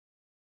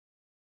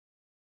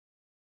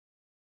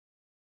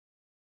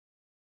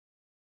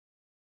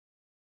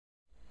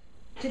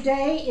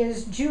Today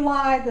is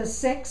July the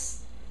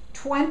 6th,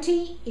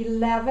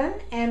 2011,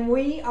 and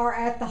we are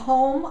at the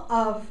home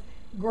of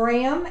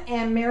Graham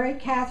and Mary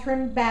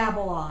Catherine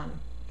Babylon.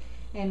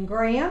 And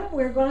Graham,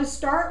 we're going to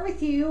start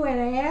with you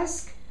and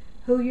ask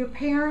who your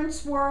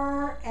parents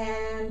were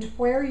and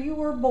where you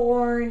were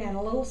born and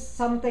a little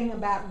something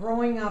about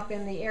growing up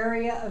in the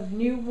area of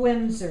New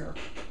Windsor.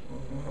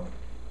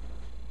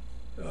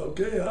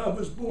 Okay, I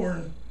was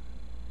born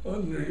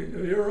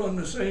here on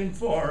the same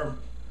farm.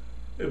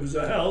 It was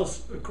a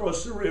house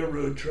across the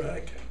railroad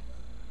track.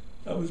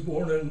 I was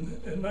born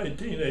in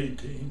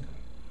 1918.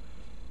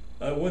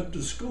 I went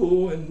to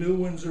school in New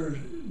Windsor.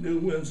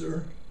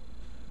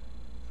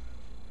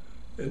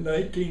 In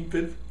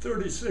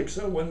 1936,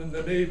 I went in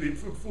the Navy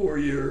for 4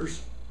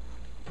 years.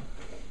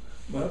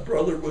 My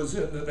brother was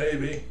in the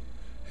Navy.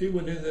 He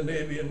went in the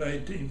Navy in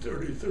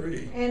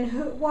 1933.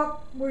 And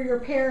what were your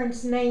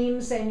parents'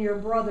 names and your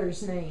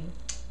brother's name?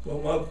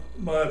 Well,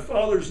 my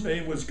father's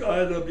name was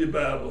Guy W.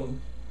 Babylon,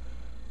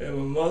 and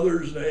my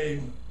mother's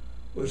name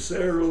was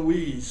Sarah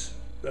Louise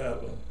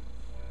Babylon.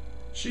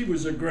 She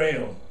was a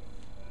Graham.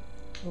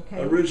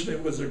 Okay. Originally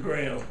was a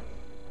Graham.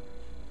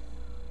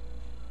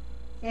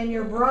 And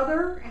your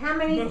brother? How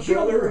many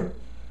children?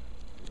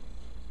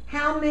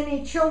 How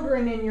many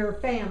children in your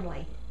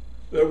family?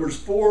 There was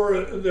four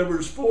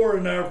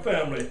in our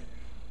family.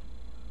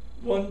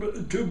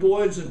 Two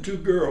boys and two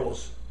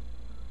girls.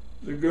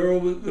 The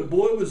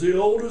boy was the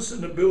oldest,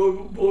 and the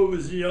boy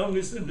was the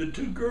youngest, and the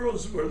two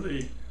girls were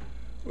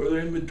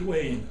in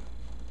between.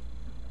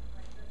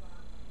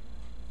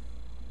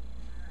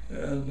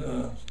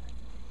 And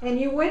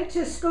you went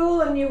to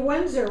school in New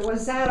Windsor.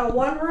 Was that a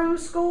one-room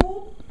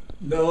school?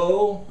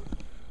 No.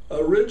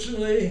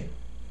 Originally,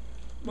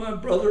 my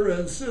brother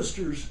and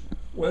sisters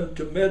went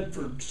to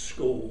Medford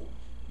School.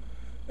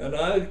 And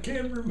I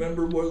can't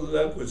remember whether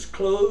that was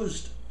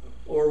closed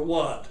or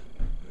what.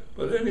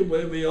 But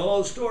anyway, we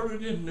all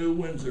started in New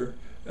Windsor.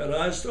 And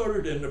I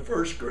started in the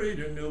first grade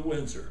in New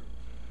Windsor.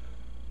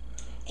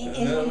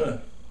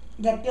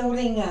 That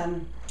building,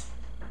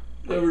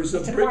 there was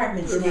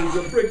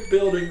a brick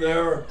building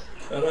there,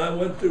 and I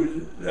went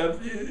through.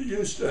 That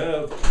used to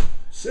have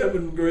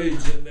 7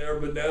 grades in there,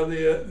 but now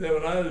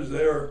when I was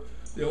there,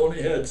 they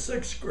only had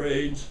 6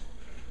 grades,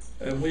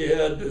 and we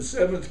had the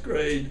 7th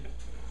grade.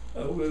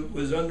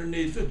 Was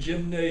underneath the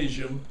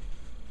gymnasium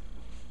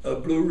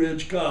of Blue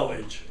Ridge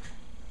College,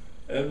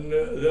 and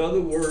in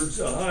other words,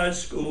 the high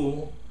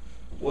school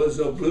was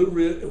in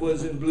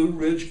Blue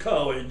Ridge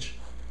College.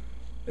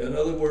 In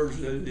other words,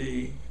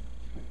 the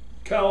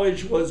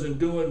college wasn't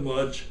doing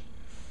much,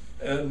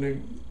 and the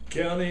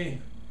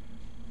county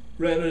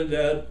rented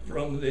the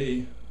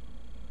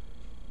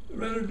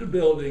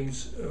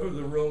buildings or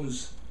the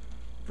rooms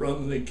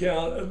from the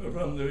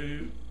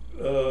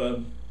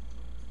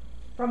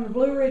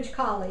Blue Ridge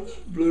College.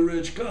 Blue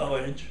Ridge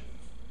College,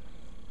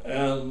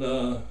 and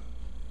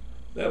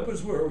that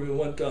was where we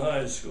went to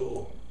high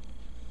school.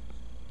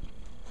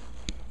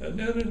 And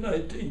then in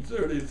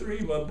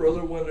 1933, my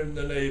brother went in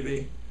the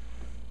Navy,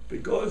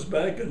 because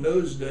back in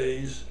those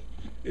days,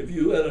 if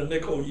you had a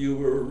nickel, you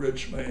were a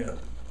rich man.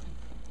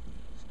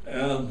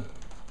 And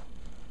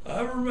I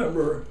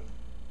remember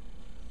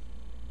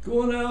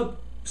going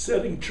out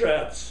setting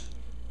traps,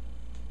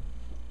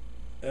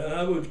 and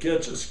I would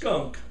catch a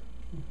skunk,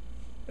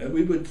 and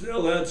we would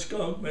sell that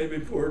skunk maybe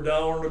for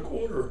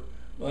 $1.25.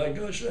 My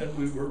gosh, and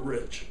we were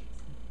rich.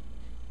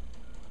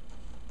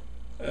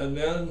 And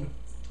then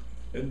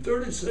in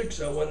 36,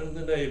 I went in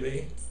the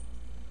Navy,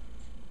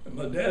 and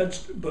my dad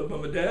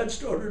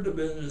started the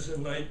business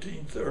in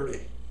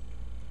 1930,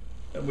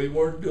 and we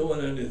weren't doing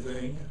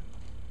anything.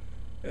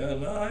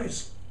 And I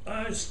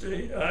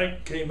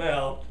came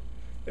out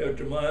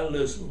after my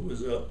enlistment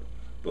was up,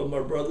 but my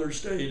brother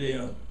stayed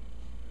in,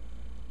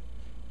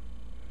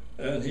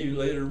 and he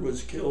later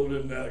was killed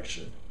in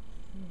action,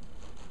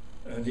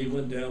 and he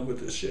went down with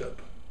the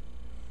ship.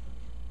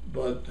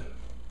 But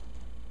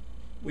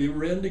we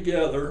were in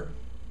together.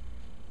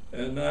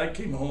 And I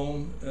came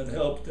home and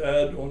helped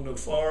Dad on the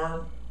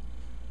farm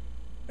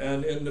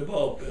and in the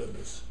vault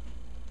business.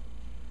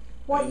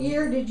 What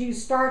year did you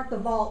start the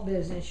vault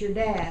business, your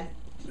dad?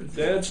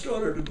 Dad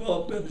started the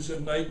vault business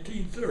in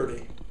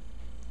 1930.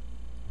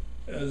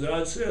 As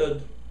I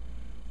said,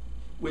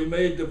 we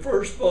made the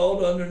first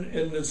vault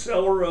in the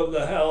cellar of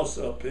the house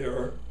up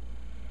here,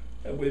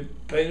 and we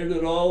painted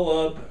it all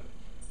up,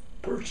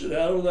 pushed it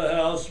out of the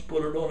house,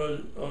 put it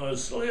on a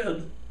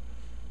sled.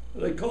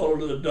 They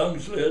called it a dung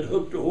sled,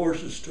 hooked the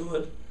horses to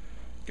it,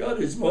 got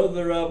his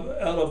mother out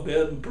of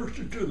bed and pushed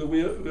her to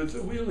with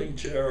a wheeling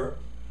chair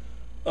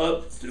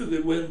up to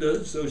the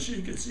window so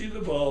she could see the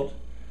vault,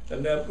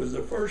 and that was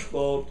the first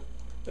vault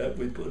that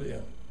we put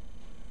in.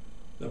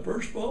 The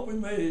first vault we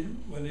made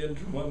went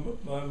into my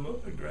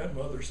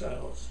grandmother's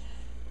house.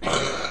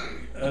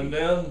 And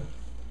then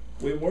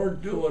we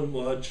weren't doing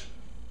much,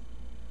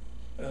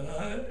 and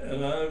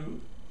I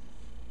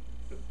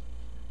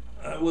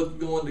wasn't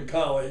going to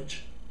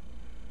college.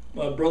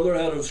 My brother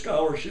had a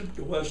scholarship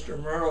to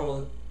Western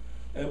Maryland,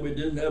 and we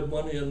didn't have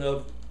money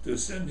enough to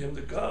send him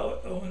to to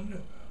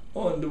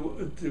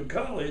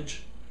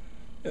college.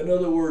 In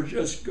other words,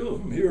 just go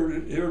from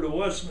here to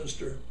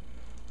Westminster.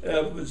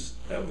 That was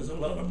a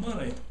lot of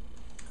money,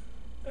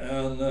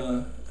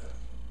 and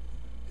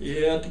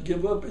he had to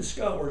give up his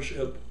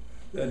scholarship.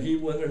 Then he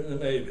went in the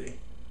Navy,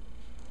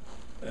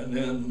 and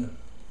then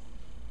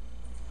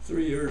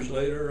 3 years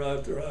later,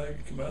 after I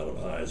came out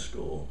of high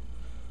school,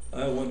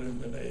 I went in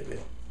the Navy.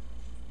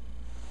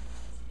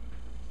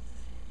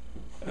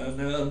 And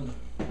then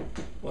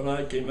when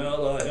I came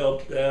out, I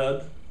helped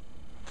Dad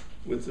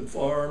with the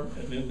farm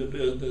and in the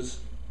business.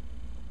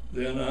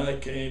 Then I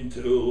came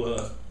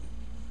to,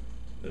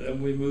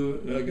 then we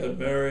moved, I got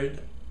married,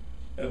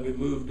 and we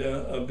moved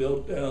down, I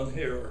built down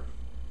here.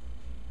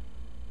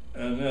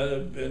 And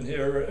I've been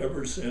here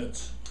ever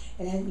since.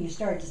 And then you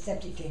started the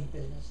septic tank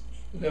business.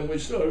 And then we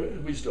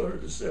started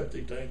the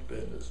septic tank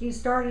business. He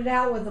started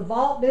out with the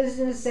vault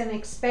business and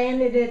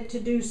expanded it to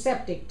do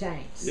septic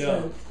tanks.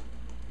 Yeah.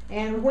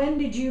 And when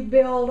did you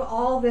build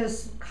all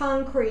this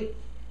concrete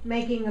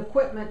making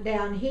equipment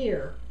down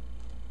here?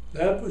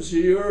 That was the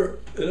year,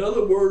 in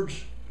other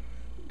words,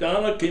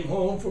 Donna came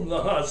home from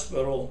the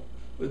hospital,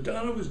 but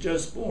Donna was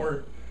just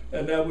born,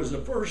 and that was the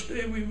first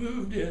day we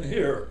moved in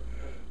here.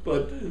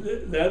 But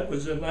that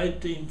was in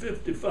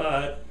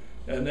 1955,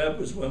 and that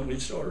was when we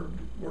started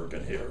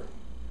working here.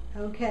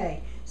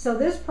 Okay, so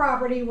this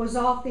property was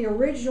off the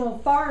original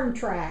farm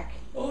track.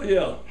 Oh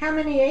yeah. How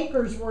many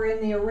acres were in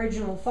the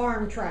original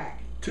farm track?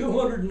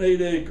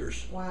 208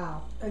 acres.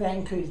 Wow. And that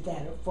includes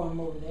that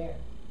farm over there.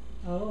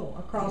 Oh,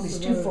 across It was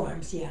the two road.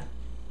 farms, yeah.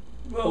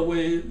 Well,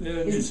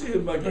 you see,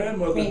 if my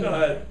grandmother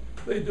died,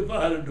 they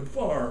divided the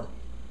farm,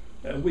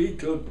 and we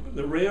took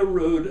the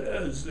railroad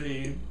as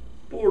the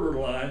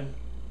borderline,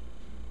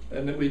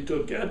 and then we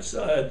took that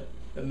side,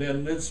 and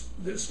then this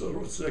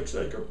little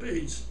 6-acre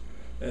piece,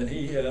 and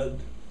he had,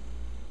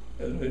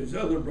 and his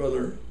other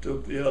brother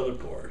took the other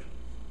part.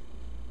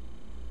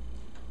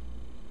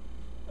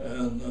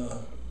 And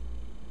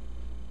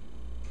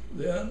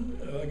then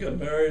I got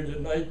married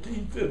in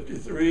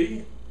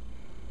 1953,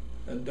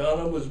 and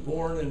Donna was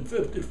born in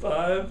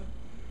 55,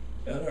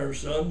 and our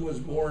son was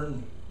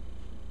born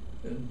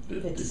in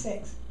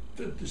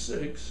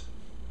 56.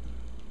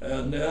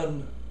 And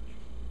then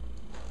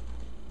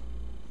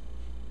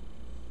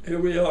here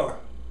we are.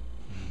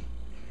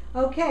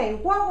 Okay,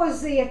 what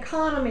was the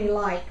economy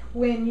like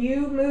when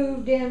you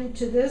moved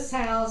into this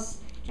house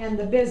and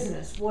the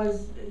business?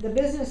 Was the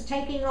business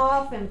taking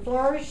off and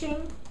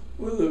flourishing?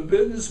 Well, the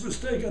business was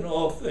taking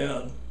off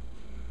then,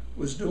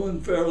 was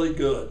doing fairly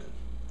good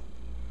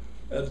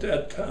at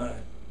that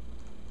time,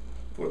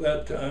 for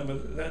that time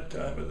of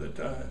the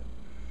time,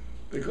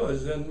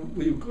 because then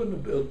we couldn't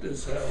have built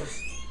this house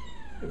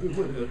if we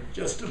wouldn't have.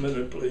 Just a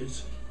minute,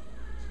 please.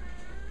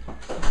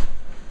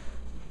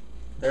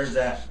 There's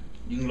that.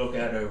 You can look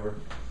that over.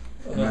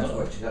 And that's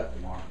what you got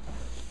tomorrow.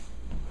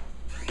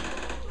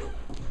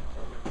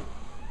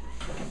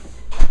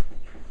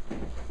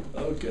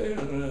 Okay,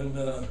 and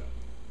then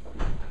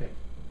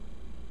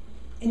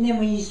And then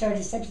when you started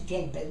the septic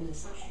tank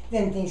business,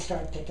 then things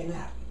started picking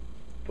up.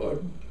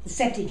 pardon? The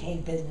septic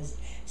tank business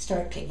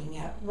started picking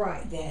up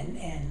Right. then,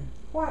 and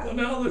What? Well,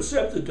 now the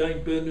septic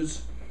tank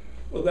business,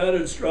 well, that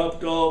has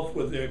dropped off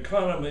with the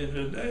economy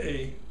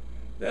today.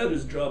 That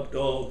has dropped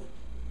off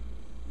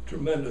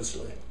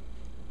tremendously.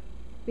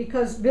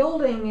 Because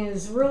building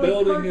is really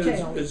Building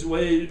curtailed. is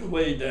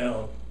way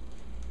down.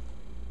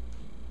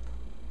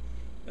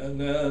 And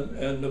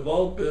the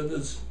vault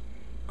business,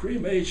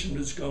 cremation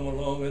has come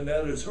along, and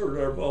that has hurt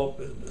our vault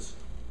business.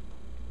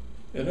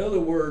 In other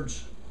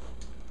words,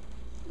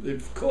 the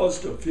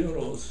cost of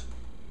funerals,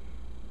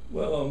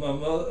 well,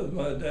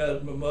 my dad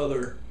and my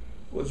mother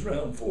was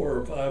around $400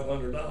 or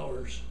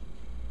 $500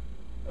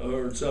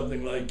 or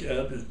something like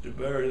that to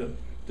bury them.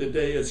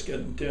 Today it's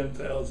getting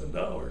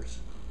 $10,000.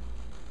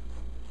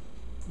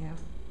 Yeah.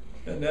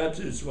 And that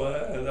is why,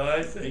 and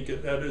I think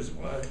that is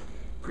why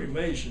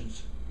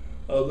cremations,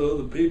 although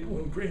the people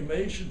in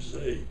cremations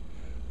say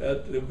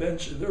that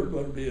eventually they're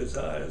going to be as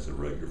high as a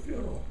regular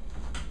funeral.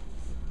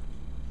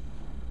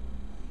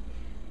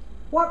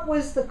 What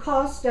was the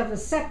cost of a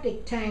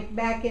septic tank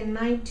back in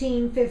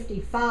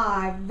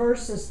 1955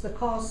 versus the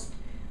cost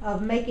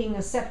of making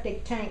a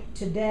septic tank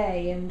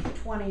today in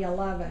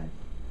 2011?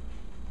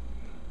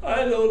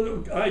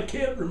 I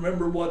can't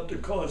remember what the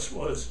cost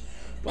was,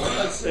 but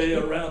I'd say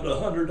around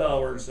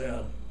 $100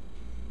 then.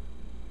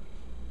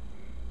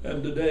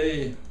 And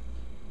today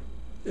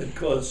it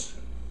costs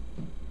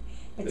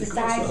but the it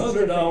size costs is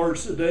different,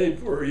 $100 a day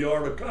for a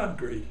yard of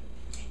concrete.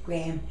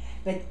 Graham.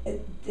 But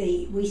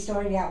we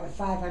started out with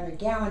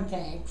 500-gallon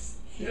tanks,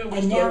 Yeah, we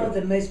and now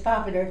started. the most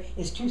popular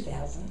is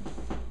 2,000.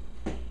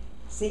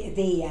 See,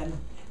 the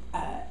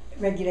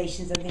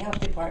regulations of the health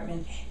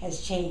department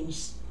has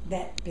changed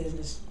that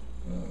business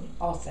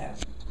also.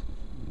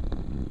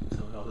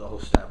 So I'll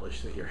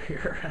establish that you're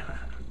here.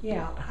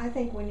 Yeah, I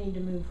think we need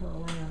to move her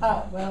around.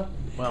 Oh, well,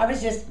 I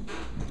was just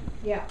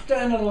Yeah.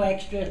 throwing a little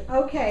extra.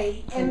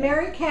 Okay, and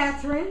Mary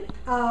Catherine,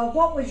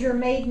 what was your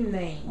maiden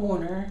name?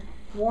 Warner.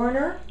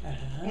 Warner.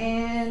 Uh-huh.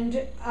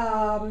 And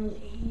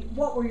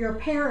what were your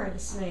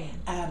parents' names?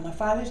 My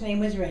father's name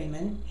was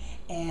Raymond,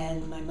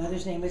 and my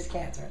mother's name was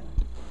Catherine.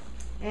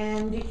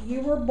 And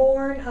you were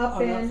born up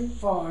On a in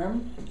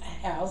farm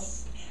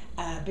house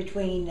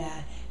between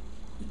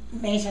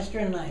Manchester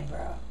and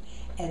Lineborough.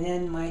 And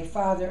then my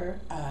father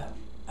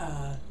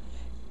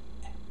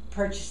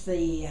purchased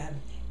the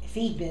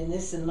feed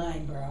business in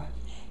Lineborough,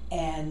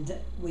 and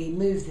we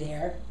moved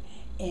there.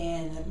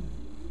 And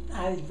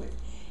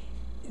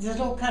there's a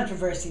little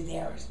controversy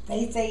there.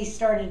 They say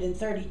started in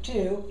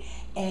 32,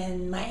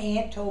 and my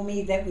aunt told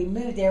me that we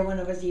moved there when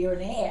I was a year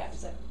and a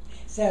half.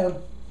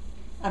 So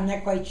I'm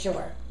not quite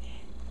sure.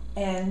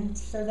 And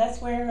so that's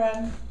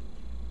where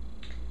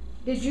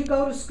Did you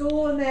go to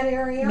school in that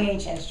area?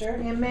 Manchester.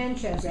 In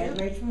Manchester.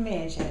 Graduated from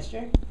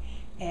Manchester.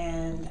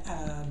 And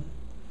of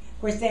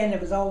course then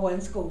it was all one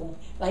school,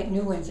 like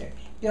New Windsor.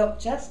 Built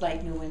just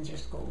like New Windsor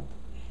School.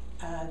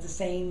 The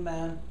same,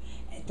 at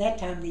that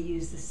time they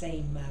used the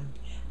same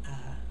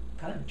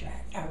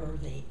contract, or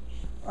the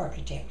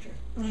architecture.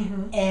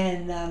 Mm-hmm.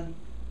 And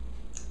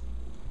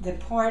the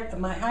part of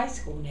my high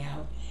school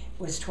now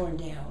was torn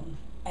down,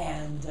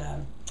 and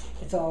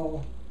it's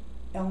all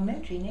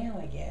elementary now,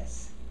 I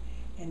guess.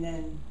 And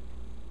then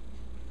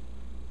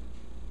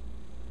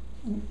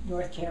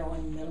North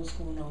Carolina Middle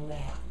School and all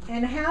that.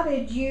 And how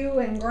did you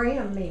and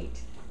Graham meet?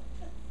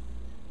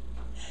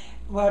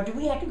 Well, do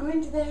we have to go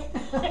into that?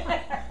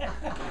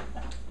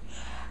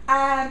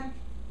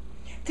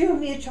 Through a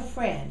mutual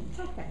friend.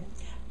 Okay.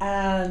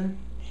 I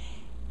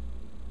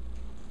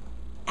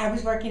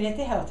was working at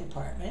the health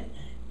department,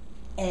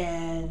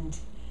 and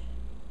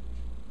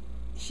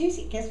she,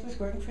 I guess, was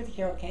working for the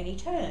Carroll County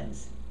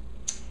Times.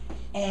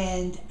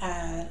 And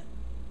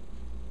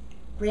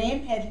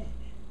Graham had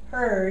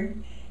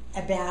heard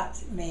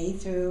about me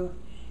through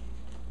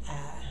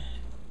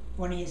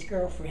one of his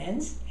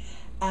girlfriends,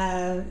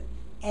 and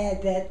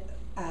that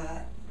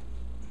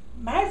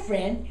my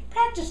friend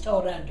practiced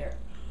hold under.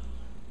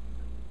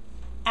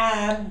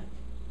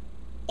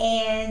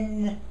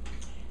 And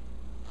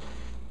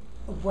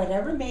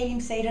whatever made him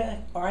say to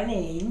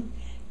Arlene,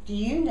 do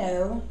you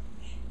know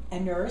a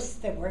nurse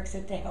that works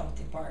at the health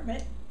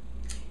department?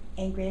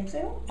 And Graham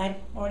said, oh,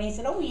 Arlene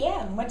said, oh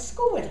yeah, and went to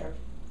school with her.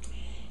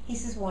 He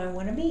says, well, I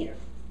want to meet her.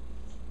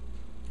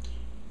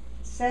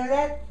 So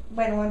that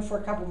went on for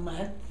a couple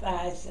months.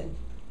 I said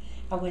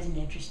I wasn't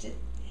interested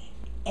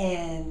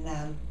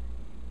in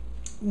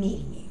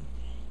meeting him.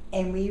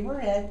 And we were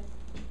at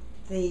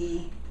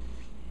the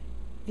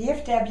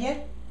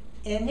VFW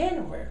in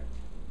Hanover.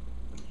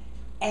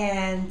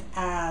 And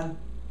I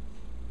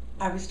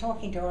was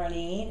talking to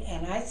Arlene,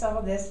 and I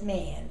saw this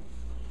man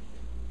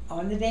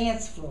on the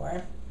dance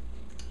floor.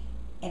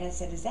 And I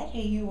said, is that who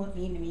you want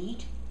me to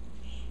meet?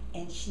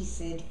 And she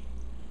said,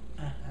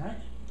 uh-huh.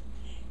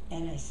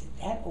 And I said,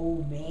 that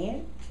old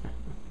man?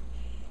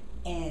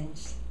 And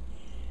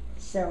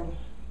so,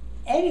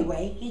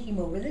 anyway, he came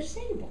over to the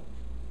table.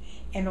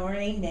 And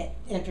Arlene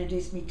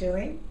introduced me to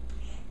him.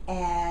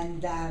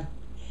 And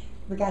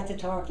we got to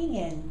talking,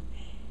 and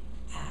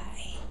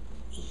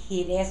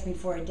he had asked me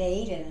for a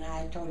date, and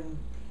I told him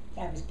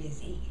I was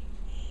busy.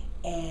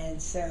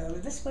 And so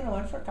this went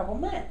on for a couple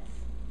months.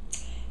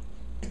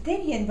 But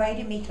then he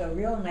invited me to a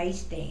real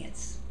nice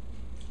dance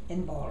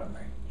in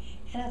Baltimore.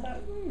 And I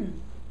thought,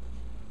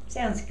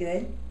 sounds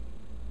good.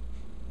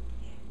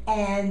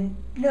 And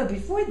no,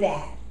 before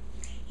that,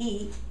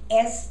 he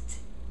asked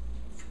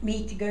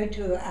me to go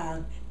to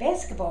a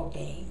basketball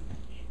game,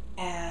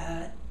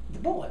 the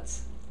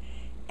Bullets.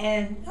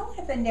 And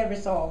I never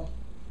saw a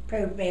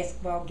pro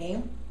basketball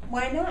game.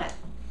 Why not?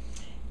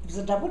 It was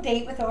a double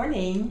date with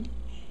Arlene.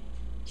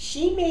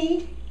 He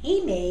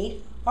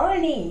made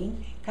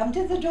Arlene come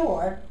to the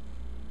door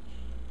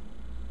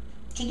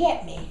to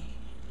get me,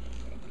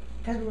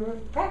 because we were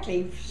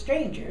practically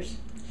strangers.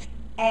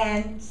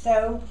 And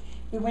so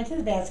we went to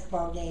the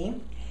basketball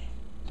game,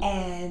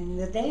 and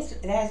the dance,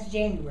 that was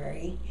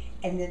January,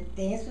 and the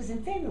dance was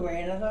in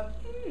February, and I thought,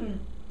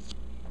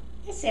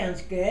 that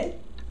sounds good.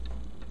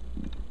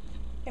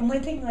 And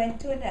one thing led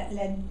to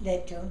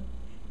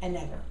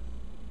another.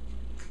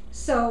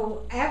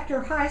 So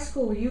after high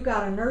school, you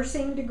got a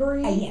nursing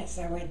degree? Yes,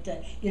 I went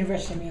to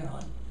University of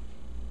Maryland,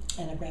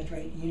 and I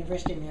graduated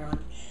University of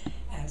Maryland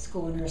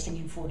School of Nursing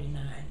in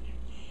 '49,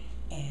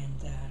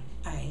 and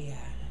I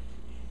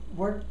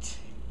worked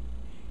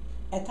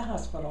at the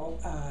hospital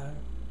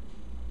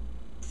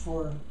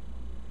for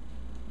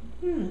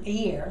a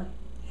year,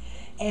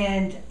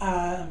 and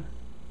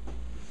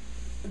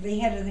the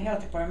head of the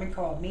health department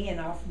called me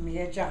and offered me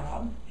a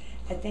job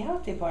at the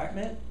health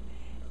department,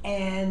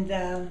 and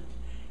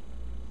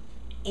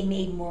it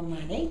made more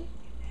money,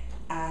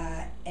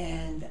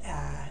 and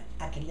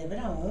I could live at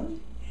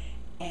home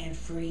and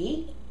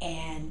free,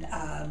 and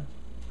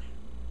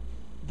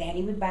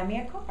Daddy would buy me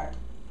a car,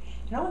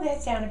 and all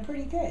that sounded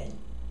pretty good.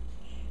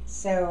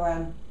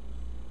 So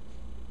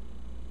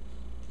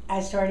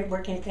I started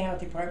working at the health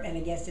department,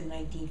 I guess, in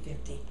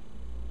 1950,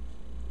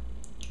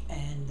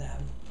 and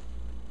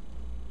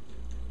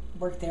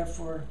worked there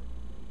for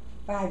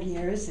 5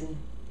 years, and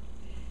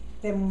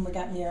then when we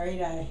got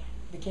married, I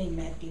became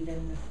active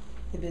in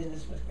the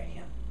business with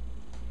Graham.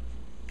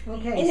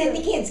 Okay. And then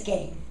the kids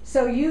came.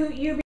 So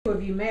you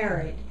of you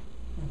married,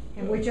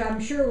 and which I'm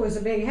sure was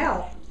a big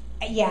help.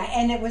 Yeah,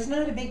 and it was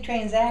not a big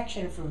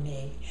transaction for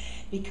me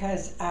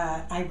because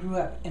I grew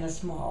up in a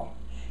small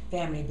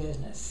family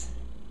business,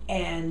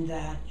 and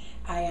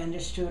I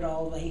understood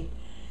all the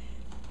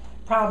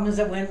problems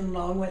that went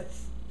along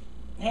with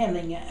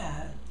handling.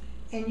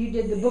 And you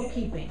did the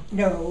bookkeeping.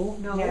 No.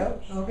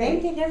 Okay.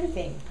 They did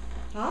everything.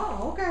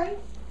 Oh, okay.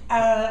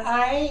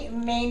 I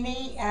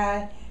mainly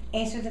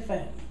answered the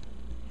phone.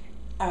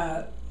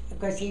 Of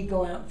course, he'd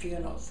go out in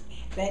funerals.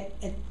 But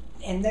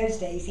in those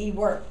days, he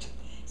worked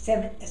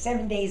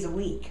 7 days a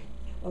week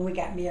when we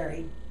got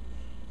married,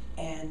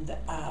 and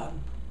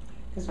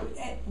because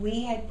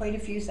we had quite a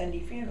few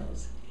Sunday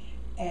funerals,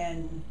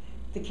 and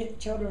the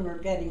children were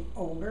getting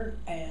older,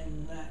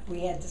 and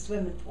we had the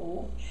swimming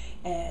pool,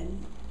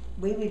 and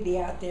we would be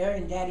out there,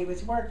 and Daddy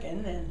was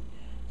working, and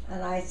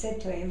I said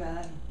to him,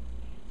 I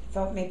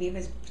thought maybe it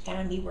was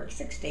time he worked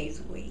 6 days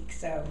a week,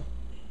 so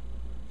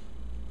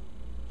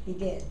he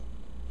did.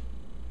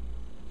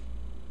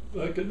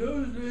 Back in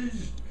those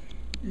days,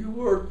 you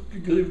worked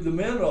to leave the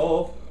men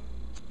off,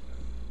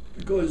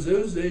 because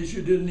those days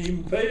you didn't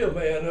even pay a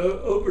man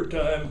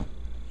overtime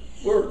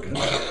work,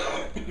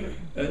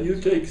 and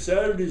you take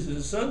Saturdays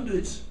and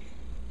Sundays.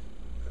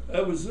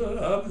 I was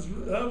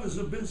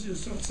the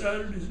busiest on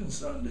Saturdays and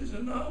Sundays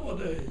and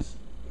holidays.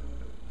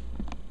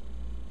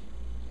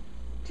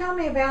 Tell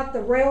me about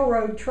the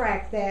railroad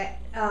track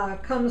that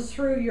comes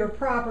through your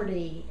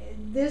property.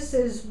 This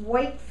is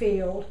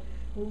Wakefield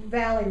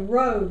Valley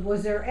Road.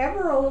 Was there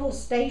ever a little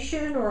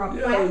station or a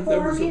platform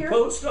there was here? a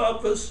post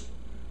office.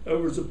 There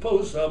was a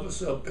post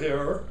office up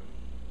here,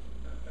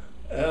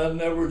 and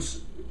there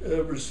was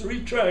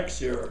 3 tracks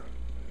here.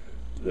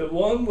 The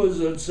one was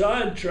a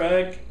side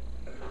track.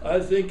 I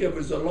think it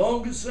was the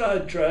longest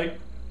side track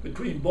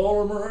between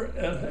Baltimore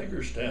and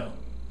Hagerstown.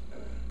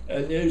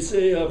 And you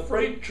see a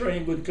freight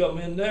train would come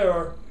in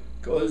there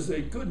because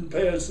they couldn't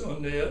pass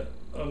on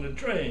the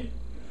train.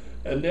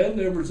 And then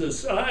there was a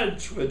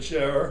side switch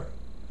there.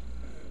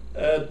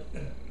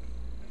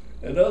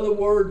 In other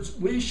words,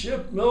 we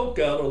shipped milk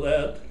out of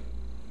that.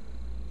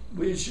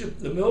 We shipped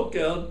the milk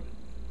out.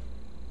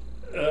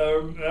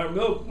 Our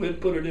milk,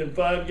 we'd put it in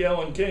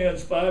 5-gallon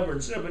cans, 5 or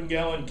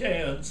 7-gallon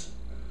cans,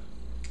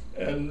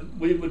 and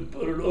we would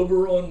put it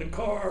over on the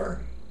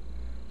car.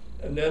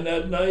 And then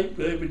that night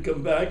they would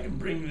come back and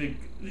bring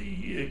the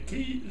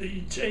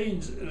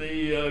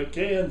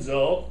cans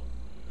off.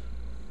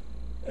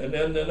 And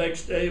then the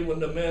next day, when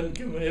the men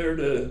come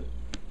here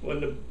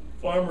when the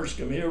farmers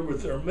come here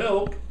with their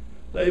milk,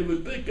 they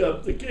would pick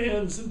up the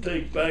cans and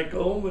take back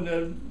home, and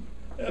then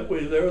that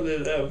way there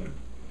they'd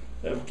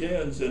have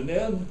cans. And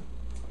then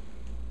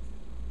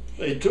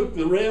they took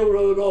the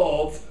railroad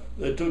off.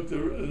 They took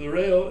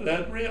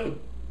that rail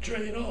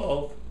train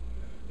off,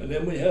 and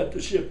then we had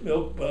to ship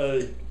milk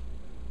by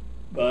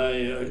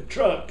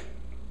truck.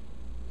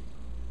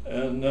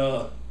 And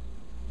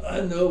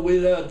I know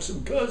we had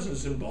some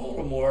cousins in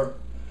Baltimore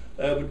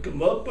that would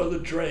come up by the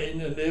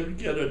train, and they would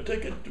get a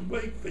ticket to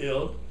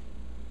Wakefield,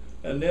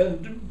 and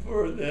then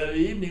for that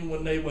evening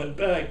when they went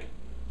back,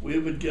 we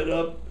would get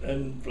up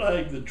and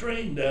flag the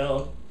train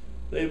down.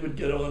 They would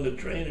get on the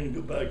train and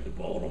go back to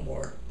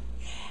Baltimore.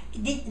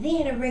 They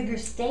had a regular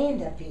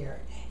stand up here.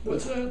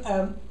 What's that?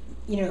 A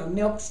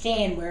milk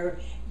stand where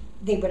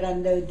they would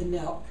unload the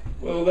milk.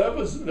 Well, that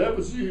was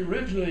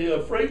originally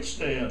a freight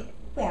stand.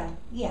 Well,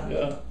 yeah.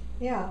 Yeah.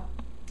 Yeah.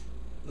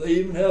 They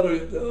even had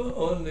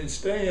on the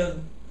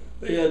stand,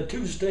 they had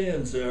 2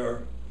 stands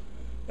there.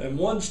 And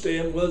one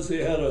stand was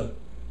they had a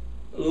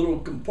little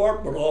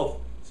compartment off.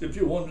 So if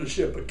you wanted to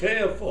ship a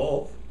calf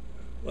off,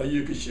 well,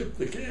 you could ship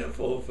the calf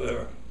off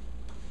there.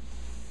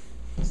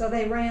 So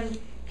they ran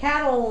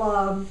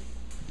cattle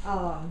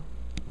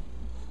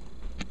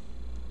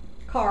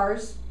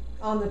cars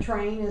on the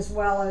train as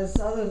well as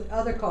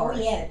other cars.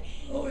 Oh, yeah.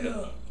 Oh,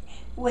 yeah.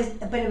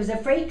 But it was a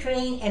freight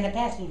train and a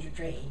passenger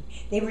train.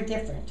 They were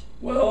different.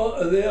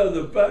 Well,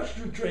 the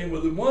passenger train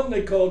was the one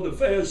they called the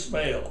fast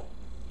mail.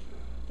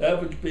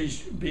 That would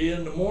be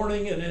in the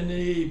morning and in the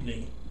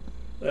evening.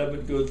 That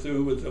would go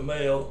through with the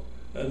mail,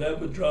 and that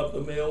would drop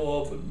the mail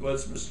off at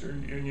Westminster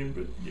and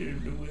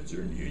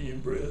Windsor and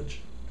Union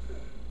Bridge.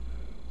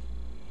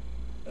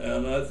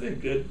 And I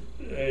think that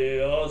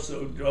they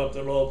also dropped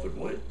it off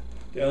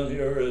down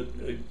here at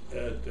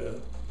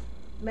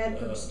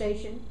Medford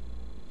Station.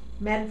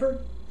 Medford?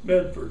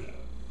 Medford.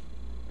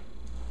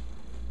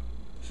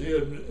 See,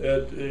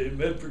 at the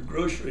Medford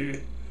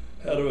Grocery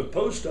had a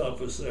post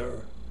office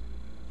there.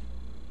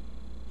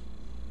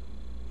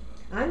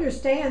 I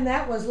understand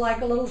that was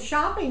like a little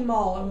shopping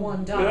mall at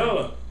one time.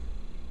 Yeah.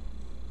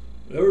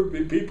 There would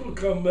be people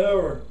come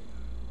there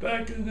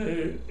back in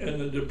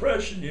the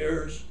Depression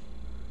years,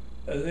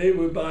 and they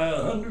would buy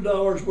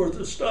 $100 worth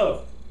of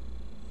stuff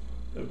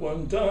at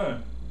one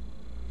time.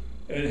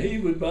 And he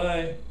would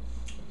buy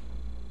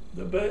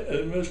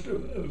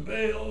Mr.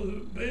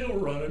 Bale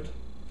run it.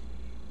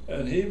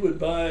 and he would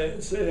buy,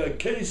 say,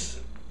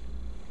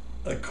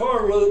 a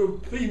carload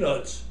of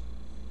peanuts,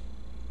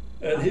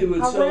 and he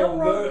would A sell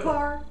railroad them.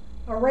 car?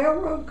 A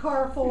railroad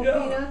car full Yeah.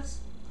 of peanuts?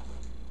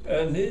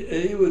 And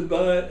he would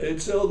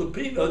he'd sell the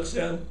peanuts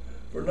in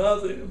for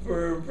nothing,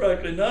 for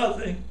practically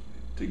nothing,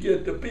 to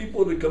get the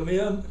people to come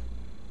in,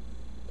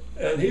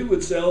 and he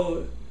would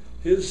sell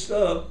his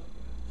stuff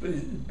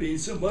be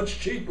so much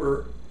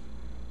cheaper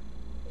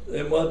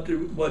than what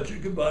you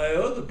could buy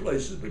other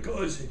places,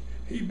 because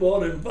he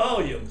bought in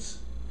volumes.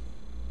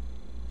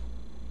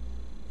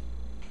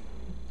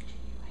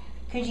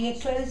 Could you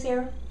get clothes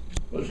there?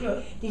 What's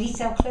that? Did he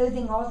sell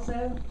clothing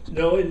also?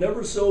 No, he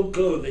never sold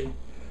clothing.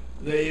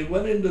 They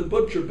went into the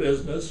butcher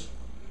business.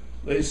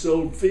 They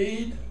sold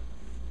feed.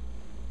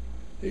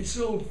 He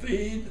sold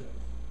feed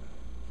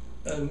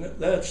and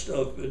that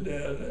stuff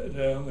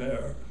down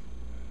there.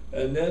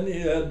 And then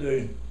he had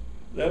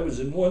that was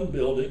in one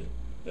building.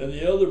 In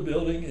the other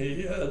building,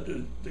 he had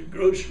the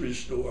grocery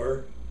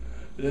store.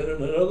 Then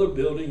in another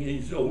building,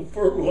 he sold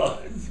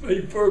fertilizer,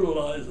 made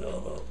fertilizer out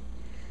of.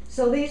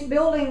 So these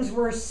buildings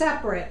were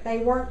separate. They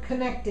weren't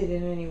connected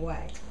in any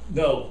way.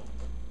 No.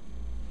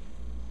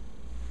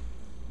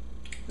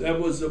 That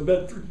was a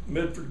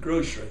Medford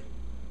grocery.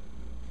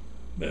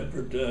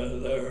 Medford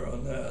there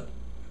on that.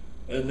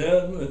 And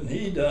then when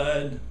he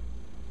died,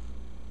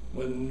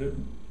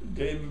 when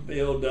David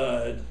Bale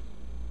died,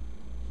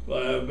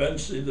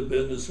 eventually the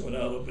business went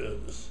out of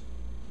business.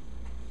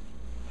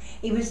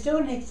 It was still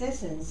in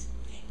existence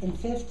in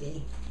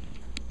 50,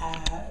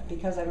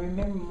 because I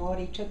remember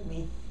Marty took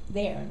me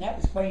there, and that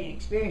was quite an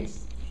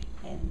experience.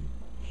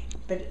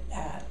 But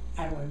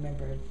I don't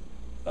remember it.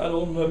 I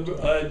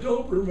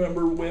don't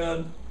remember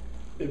when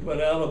it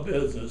went out of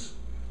business.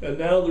 And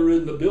now they're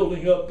in the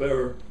building up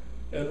there,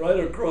 and right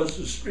across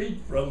the street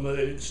from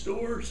the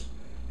stores,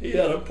 he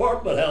had an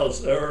apartment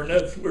house there, and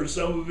that's where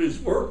some of his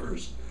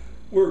workers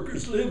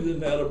lived, in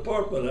that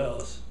apartment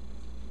house.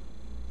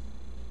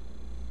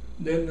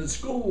 And then the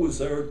school was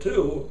there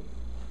too.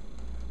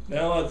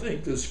 Now I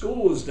think the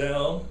school is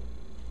down.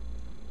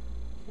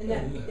 And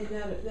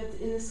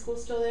is the school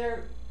still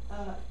there,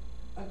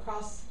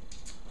 across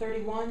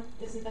 31?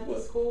 Isn't that the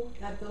What? school?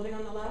 That building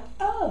on the left?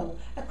 Oh,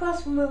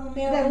 across from where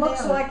Melvin That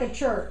looks Bell. like a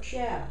church.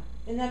 Yeah.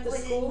 Isn't that the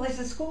Was school? Was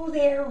the school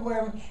there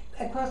where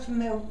across from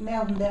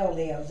Melvin Bell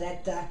lives?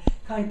 That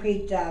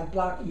concrete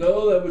block.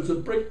 No, that was a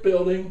brick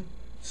building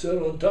set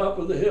on top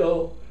of the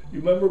hill. You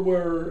remember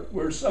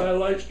where Cy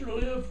Leister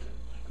lived?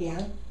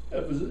 Yeah.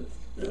 That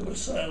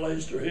was Cy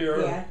Leister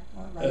here. Yeah.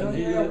 Right on And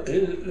the road.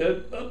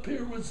 that up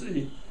here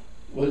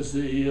was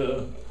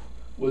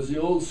the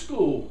old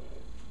school.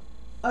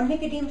 On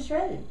Nicodemus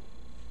Road.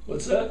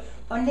 What's that?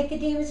 On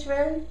Nicodemus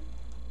Road.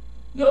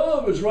 No,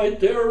 it was right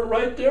there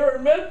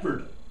in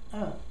Medford.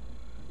 Oh.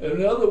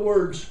 In other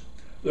words,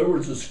 there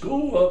was a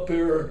school up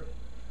here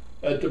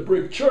at the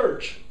brick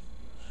church.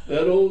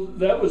 That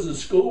was the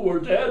school where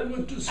Dad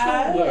went to school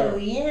Oh there.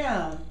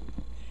 yeah.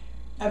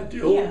 At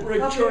the old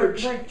brick Up here,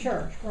 church. brick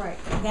church, right.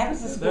 That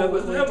was the school. That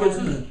was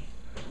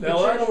now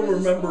I church don't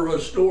was a remember a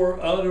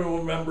store. I don't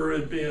remember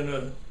it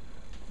being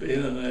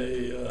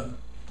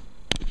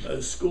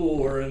a school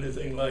or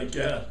anything like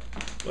that.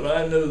 But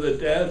I know that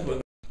Dad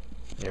went.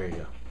 There you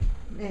go.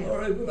 Yeah. All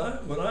right,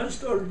 when I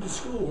started to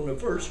school in the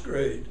first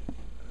grade,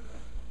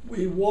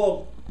 we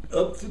walked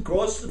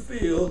across the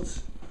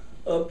fields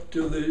up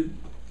to the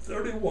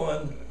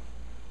 31,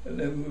 and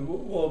then we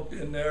walked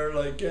in there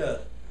like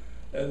that.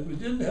 And we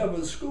didn't have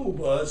a school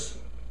bus.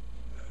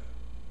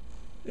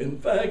 In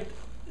fact,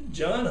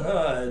 John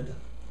Hyde,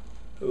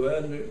 who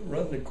had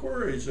run the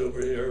quarries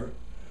over here,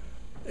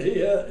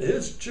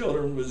 his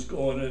children was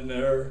going in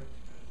there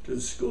to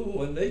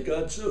school, and they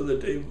got so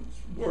that they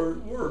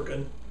weren't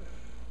working.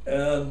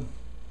 And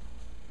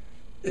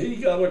he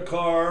got a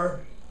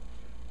car,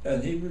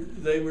 and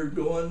they were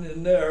going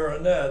in there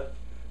and that.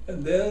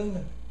 And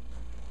then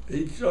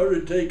he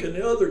started taking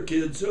the other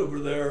kids over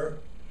there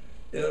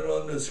in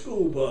on the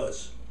school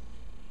bus,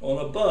 on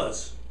a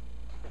bus.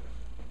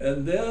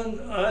 And then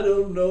I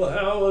don't know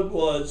how it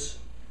was,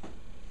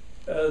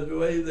 the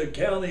way the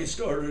county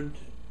started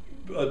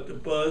but the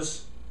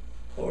bus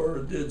or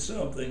did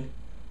something,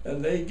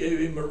 and they gave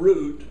him a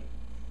route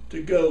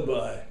to go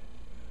by.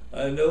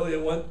 I know he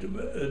went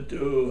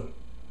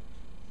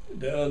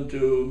down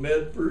to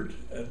Medford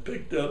and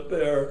picked up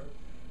there,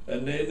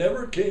 and they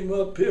never came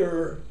up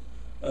here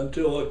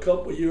until a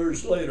couple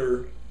years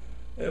later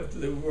after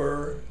they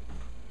were.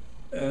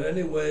 And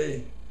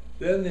anyway,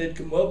 then they'd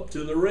come up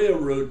to the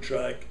railroad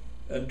track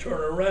and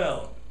turn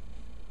around.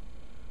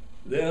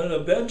 Then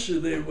eventually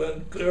they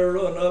went clear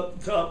on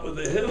up top of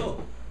the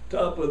hill,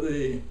 about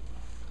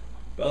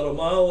a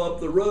mile up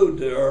the road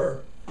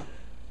there,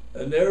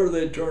 and there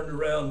they turned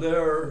around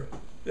there.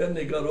 Then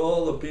they got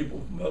all the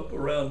people from up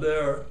around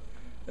there,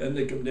 and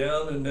they come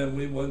down, and then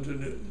we went to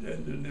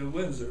New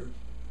Windsor.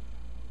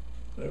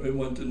 Then we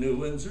went to New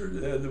Windsor.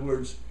 In other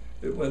words,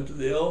 it went to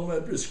the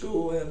elementary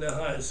school and the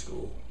high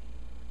school.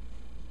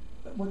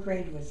 What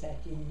grade was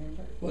that? Do you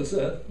remember? What's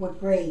that? What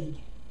grade?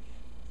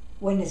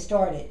 When it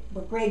started?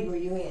 What grade were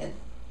you in?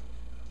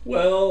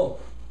 Well,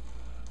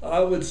 I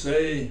would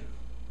say,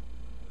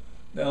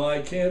 now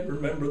I can't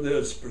remember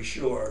this for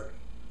sure.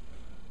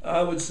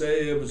 I would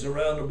say it was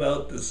around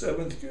about the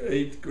 7th,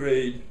 8th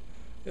grade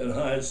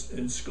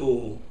in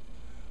school.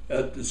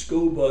 That the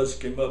school bus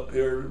came up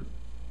here.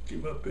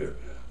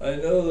 I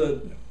know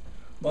that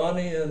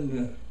Monty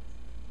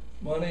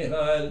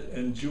Hyde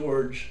and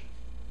George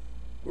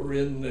were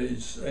in the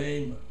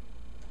same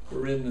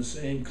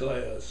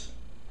class,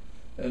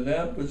 and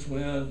that was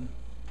when,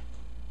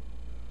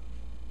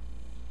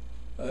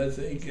 I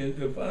think,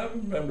 if I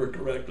remember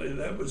correctly,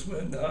 that was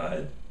when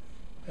Hyde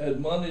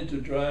had money to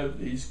drive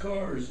these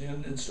cars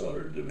in and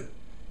started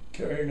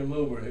carrying them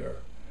over here.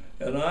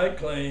 And I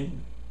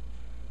claimed,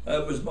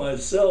 that was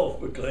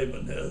myself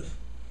claiming this,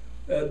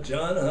 that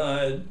John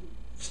Hyde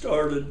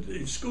started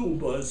the school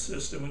bus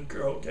system in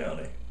Carroll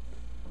County.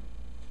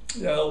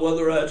 Now,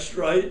 whether that's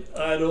right,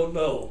 I don't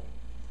know.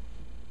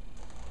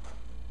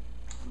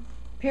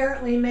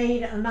 Apparently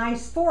made a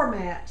nice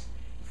format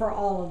for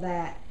all of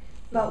that.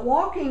 But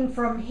walking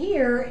from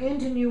here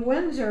into New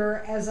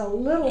Windsor as a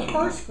little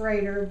first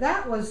grader,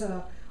 that was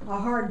a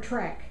hard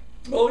trek.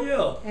 Oh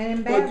yeah. And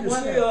in bad but you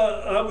weather. see,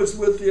 I was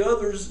with the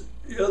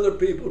other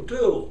people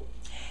too.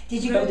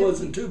 Did you That go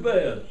wasn't too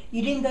bad.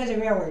 You didn't go to the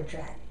railroad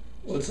track.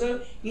 What's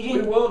that? You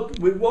didn't.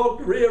 We walked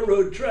the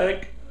railroad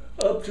track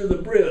up to the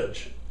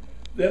bridge.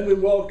 Then we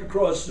walked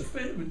across the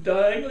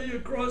diagonally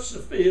across the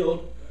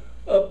field,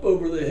 up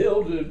over the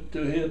hill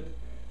to hit.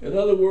 In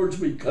other words,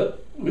 we'd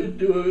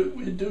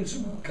do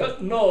some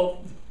cutting off.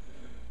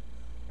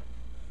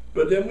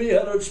 But then we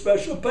had a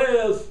special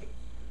path.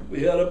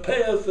 We had a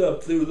path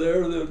up through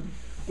there that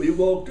we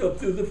walked up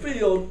through the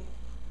field.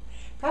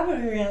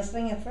 Probably around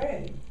Slingeth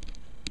Road.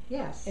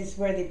 Yes. It's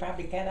where they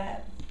probably cut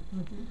up.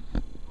 Mm-hmm.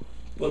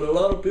 But a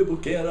lot of people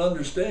can't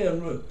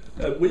understand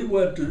that we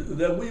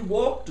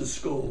walked to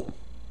school.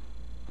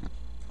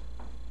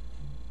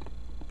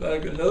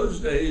 Back in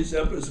those days,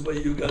 that was the way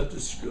you got to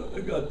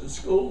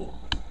school.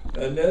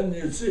 And then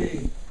you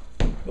see,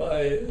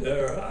 by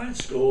their high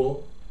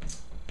school,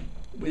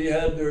 we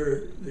had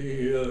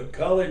the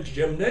college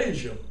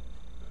gymnasium.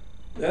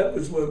 That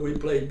was where we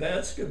played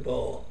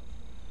basketball.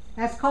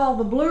 That's called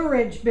the Blue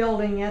Ridge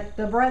Building at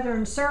the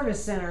Brethren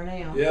Service Center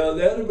now. Yeah,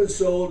 then it was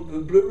sold. The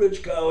Blue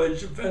Ridge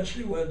College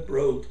eventually went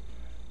broke,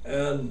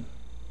 and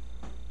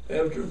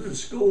after the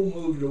school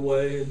moved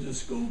away and the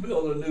school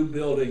built a new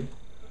building,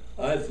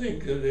 I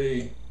think that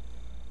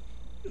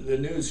the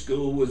new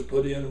school was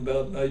put in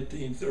about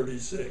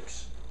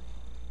 1936,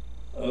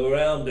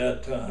 around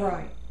that time.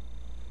 Right.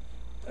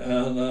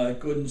 And I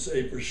couldn't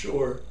say for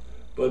sure,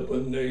 but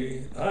when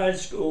the high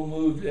school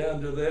moved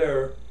down to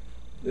there,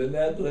 then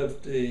that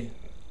left the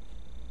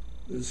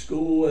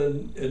school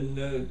and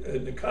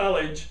the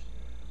college.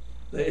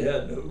 They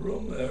had no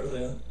room there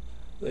then.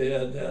 They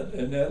had that,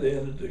 and that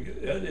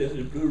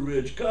ended Blue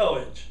Ridge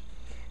College.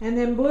 And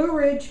then Blue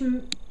Ridge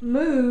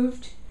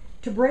moved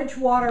to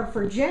Bridgewater,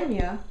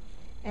 Virginia,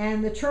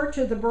 and the Church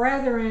of the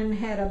Brethren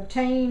had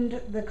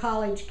obtained the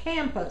college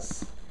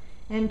campus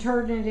and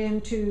turned it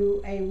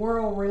into a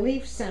World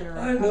Relief Center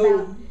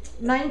about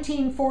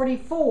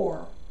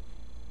 1944.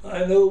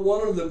 I know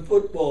one of the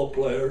football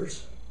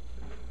players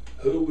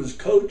who was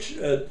coach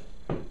at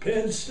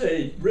Penn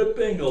State, Rip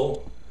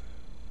Engel,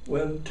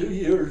 went 2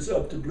 years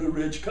up to Blue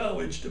Ridge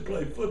College to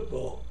play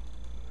football.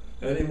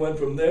 And he went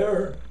from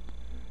there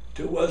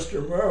to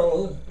Western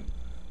Maryland,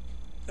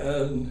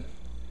 and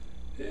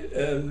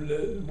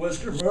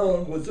Western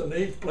Maryland was an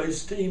 8th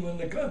place team in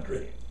the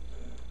country.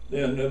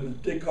 Then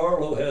Dick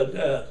Harlow had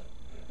that.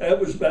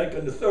 That was back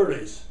in the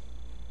 30s.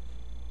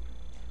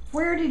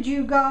 Where did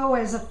you go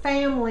as a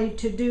family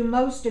to do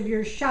most of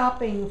your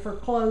shopping for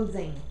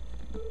clothing?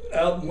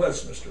 Out in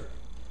Westminster.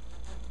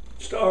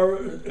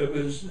 It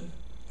was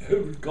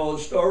called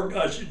Star and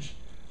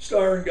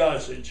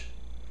Gossage.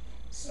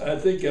 I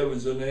think that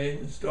was the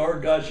name, Star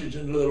Gossage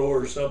and Little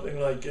or something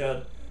like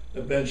that,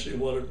 eventually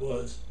what it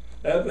was.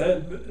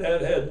 That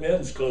had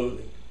men's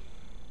clothing.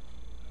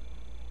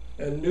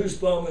 And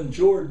Nussbaum and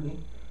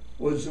Jordan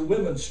was the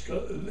women's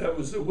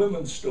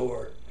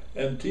store.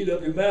 And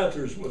T.W.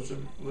 Mathers was a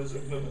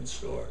women's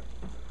store.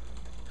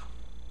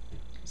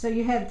 So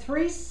you had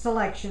 3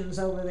 selections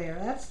over there.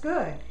 That's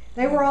good.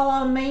 They were all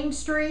on Main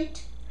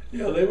Street?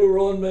 Yeah, they were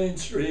on Main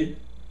Street.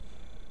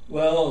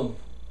 Well,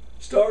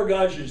 Star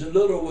Gossage and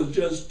Little was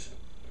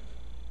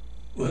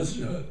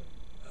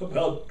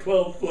about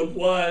 12 foot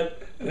wide,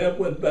 and that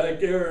went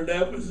back there, and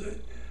that was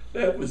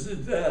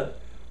that.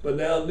 But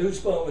now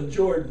Nussbaum and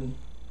Jordan,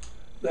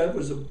 that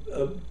was a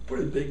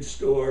pretty big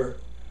store,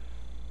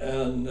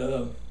 and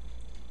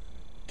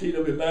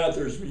T.W.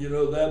 Mathers,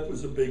 that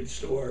was a big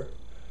store.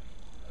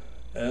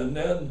 And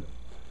then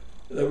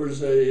there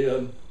was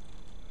I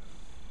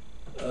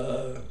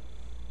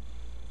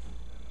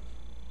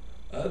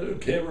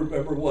can't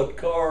remember what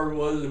car it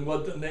was and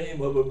what the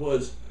name of it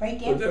was,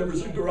 but there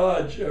was a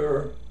garage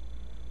there.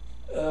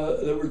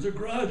 There was a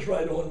garage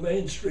right on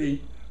Main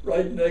Street,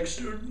 right next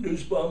to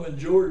Nussbaum and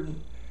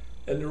Jordan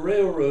and the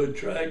railroad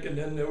track, and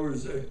then there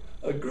was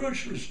a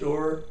grocery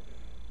store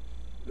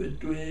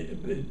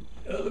in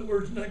other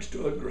words, next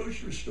to a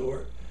grocery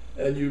store,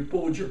 and you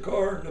pulled your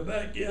car in the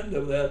back end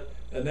of that,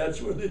 and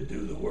that's where they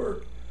do the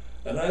work.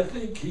 And I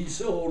think he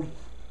sold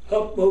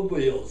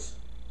Hupmobiles.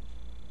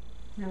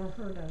 Never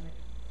heard of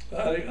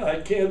it.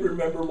 I can't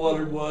remember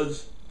what it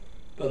was,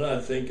 but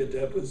I think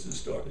that was the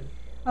start.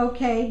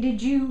 Okay,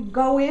 did you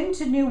go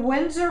into New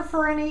Windsor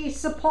for any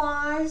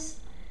supplies?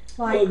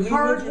 Like Well, New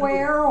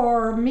hardware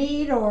or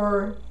meat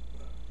or...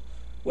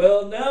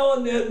 Well, now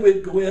and then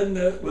we'd go in,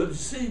 but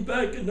see,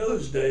 back in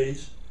those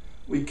days,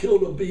 we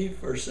killed a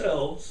beef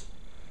ourselves.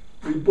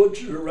 We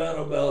butchered around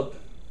about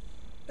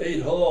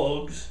 8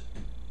 hogs.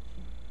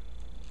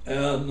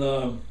 And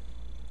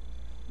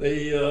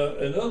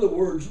in other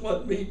words,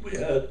 what meat we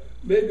had,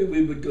 maybe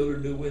we would go to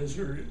New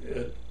Windsor.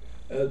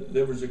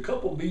 There was a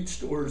couple meat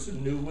stores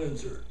in New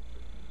Windsor.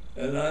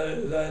 And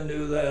I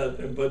knew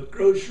that. But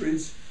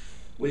groceries,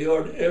 we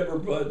hardly ever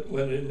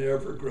went in there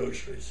for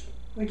groceries.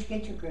 Where'd you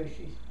get your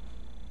groceries?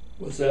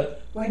 What's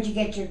that? Where'd you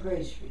get your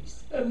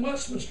groceries? At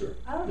Westminster,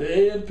 Oh.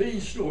 the A&P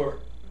store.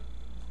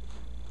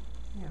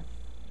 Yeah.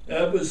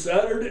 That was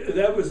Saturday.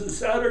 That was a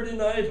Saturday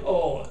night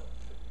haul,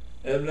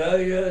 and now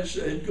guys,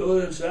 they'd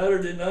go to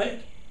Saturday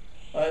night.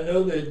 I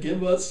know they'd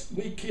give us,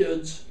 we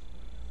kids.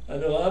 I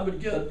know I would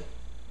get.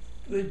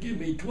 They'd give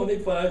me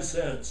 25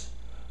 cents.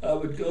 I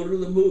would go to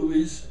the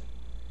movies,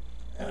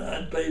 and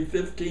I'd pay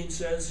 15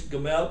 cents to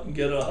come out and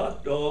get a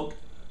hot dog,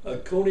 a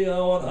Coney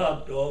Island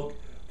hot dog,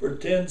 for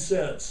 10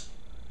 cents.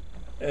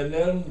 And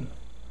then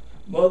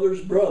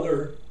mother's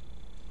brother,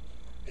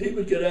 he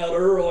would get out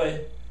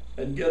early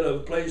and get a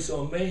place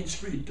on Main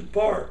Street to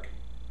park.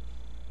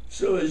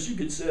 So as you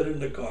could sit in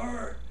the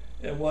car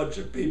and watch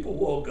the people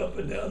walk up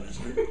and down the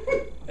street.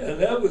 And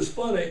that was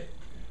funny.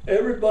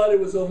 Everybody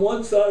was on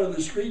one side of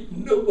the street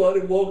and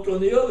nobody walked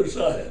on the other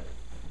side.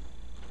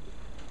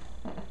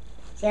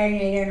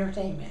 Saturday night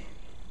entertainment.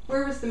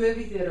 Where was the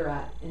movie theater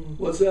at?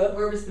 What's that?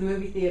 Where was the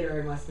movie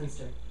theater in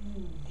Westminster?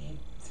 They had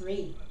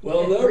 3.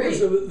 Well, Yeah,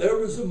 there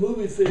was a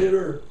movie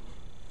theater.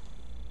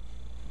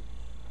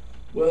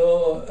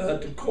 Well,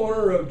 at the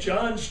corner of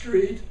John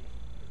Street,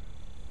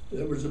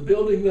 there was a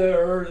building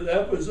there.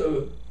 That was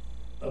a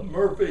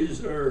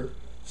Murphy's or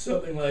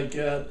something like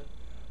that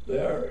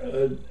there.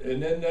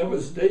 And then there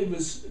was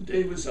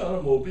Davis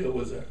Automobile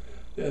was there.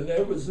 Then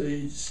there was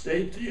the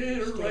State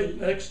Theater right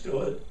next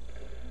to it.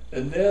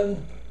 And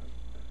then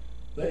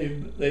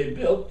they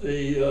built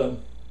the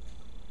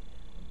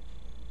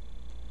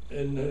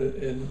in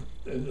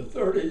the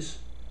 30s.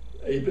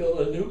 They built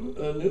a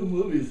new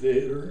movie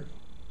theater.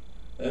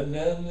 And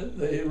then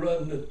they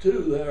run the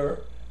 2 there,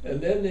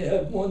 and then they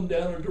had one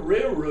down at the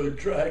railroad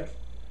track.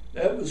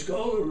 That was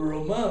called the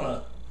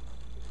Romana.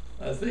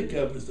 I think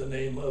that was the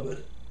name of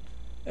it.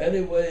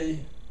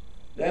 Anyway,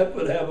 that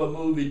would have a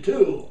movie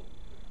too.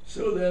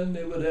 So then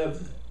they would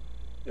have,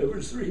 there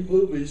was 3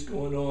 movies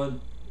going on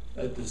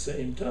at the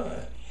same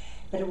time.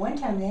 But at one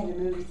time they had a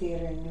movie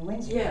theater in New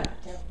Windsor. Yeah.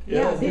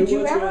 Yeah, did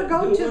you ever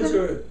go to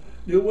the...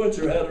 New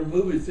Windsor had a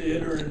movie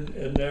theater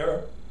in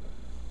there,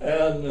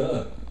 and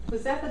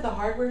Was that at the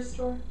hardware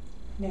store?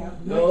 No.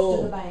 no. Next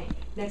to the bank,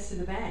 Next to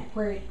the bank.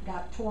 where it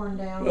got torn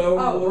down.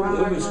 Well,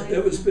 right.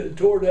 it was been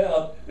torn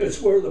out.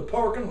 It's where the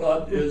parking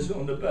lot is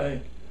on the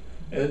bank.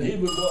 And he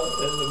would want,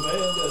 and the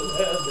man that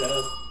had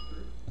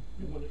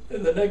that,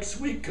 and the next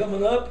week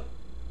coming up,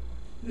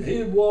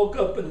 he'd walk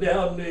up and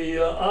down the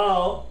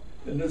aisle,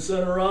 in the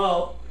center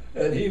aisle,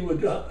 and he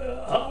would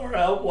holler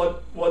out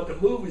what the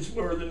movies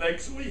were the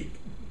next week.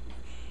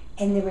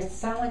 And there were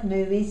silent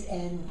movies,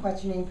 and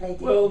what's your name played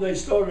the... Well, they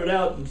started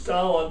out in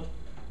silent,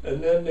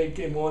 and then they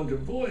came on to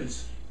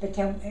voice. But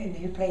tell and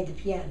who played the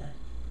piano?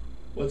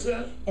 What's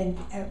that? And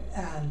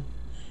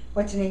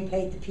what's your name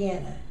played the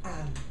piano?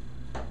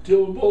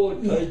 Till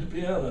Bullock played the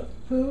piano.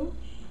 Who?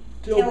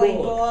 Till Tilly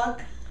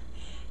Bullock.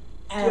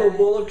 Bullock. Till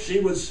Bullock. She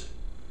was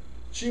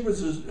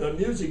a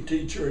music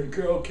teacher in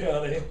Carroll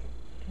County,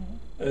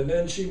 and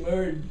then she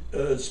married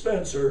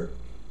Spencer.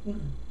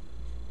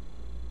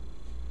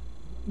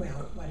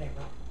 Well,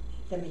 whatever.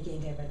 Doesn't make any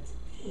difference.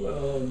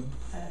 Well,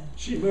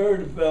 she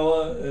married a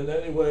fella, and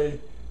anyway,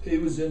 he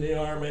was in the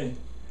army,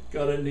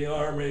 got in the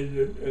army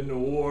in the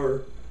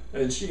war,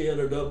 and she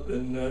ended up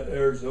in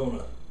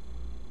Arizona.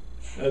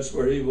 That's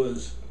where he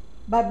was.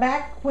 But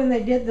back when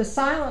they did the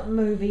silent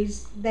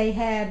movies, they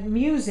had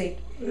music.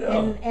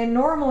 Yeah. And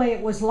normally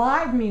it was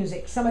live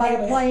music. Somebody But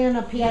that was- playing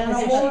a piano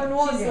that was- or an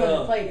She's the organ. one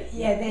that played it.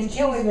 Yeah, then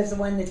Tilly was the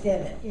one that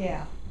did it.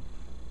 Yeah.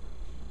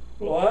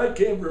 Well, I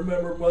can't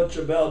remember much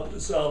about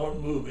the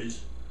silent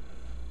movies.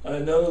 I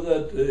know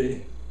that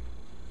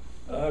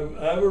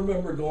I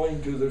remember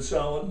going to the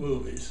silent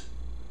movies,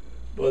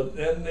 but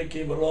then they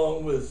came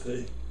along with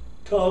the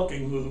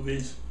talking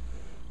movies,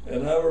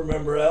 and I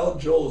remember Al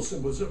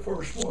Jolson was the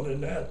first one in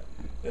that,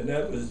 and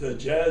that was the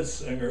jazz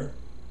singer.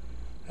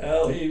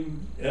 How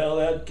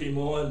that came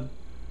on,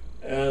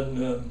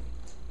 and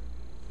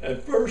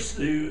at first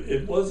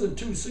it wasn't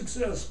too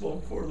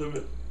successful for the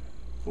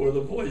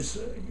voice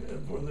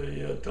for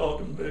the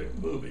talking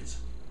movies.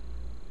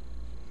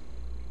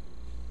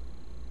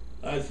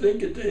 I think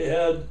that they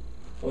had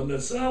On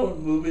the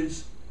silent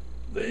movies,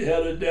 they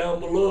had it down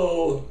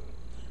below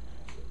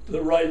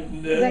the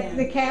writing there.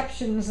 The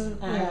captions,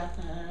 yeah.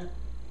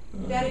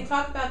 Daddy,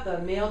 talk about the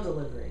mail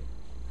delivery.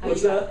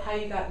 What's that? How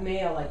you got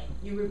mail? Like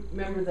you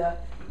remember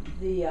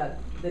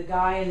the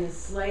guy in the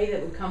sleigh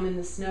that would come in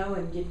the snow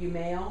and give you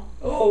mail?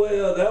 Oh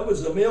yeah, that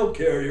was the mail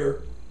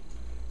carrier.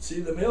 See,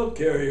 the mail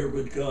carrier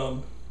would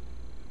come,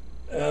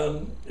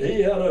 and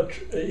he had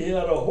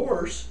a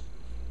horse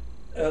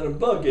and a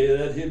buggy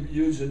that he'd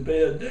use in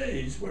bad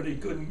days when he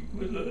couldn't.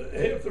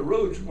 Half the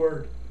roads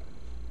were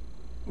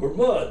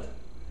mud.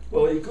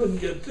 Well, he couldn't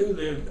get through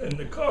in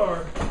the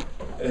car,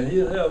 and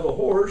he'd have a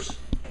horse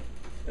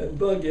and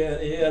buggy,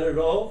 and he had it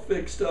all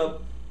fixed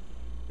up,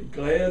 the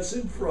glass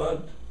in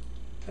front,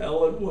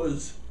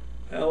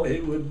 how he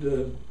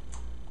would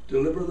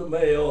deliver the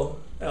mail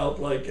out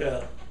like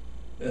that.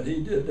 And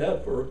he did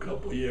that for a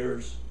couple of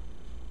years.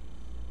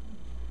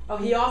 Oh,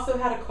 he also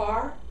had a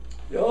car?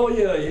 Oh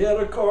yeah, he had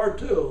a car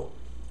too.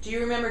 Do you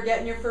remember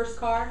getting your first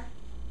car?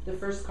 The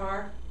first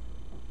car?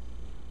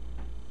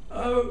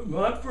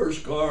 My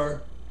first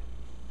car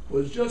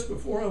was just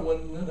before I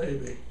went in the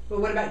Navy. But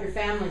what about your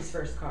family's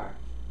first car?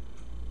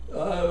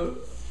 I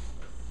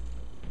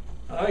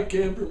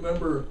can't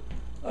remember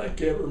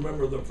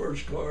the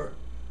first car,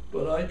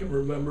 but I can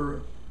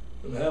remember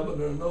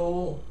having an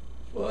old,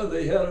 well,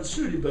 they had a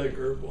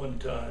Studebaker at one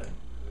time,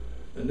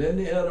 and then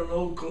they had an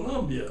old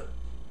Columbia.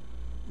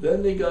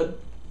 Then they got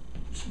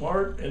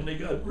smart and they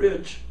got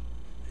rich,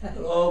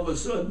 and all of a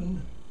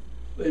sudden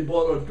they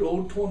bought an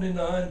old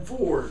 29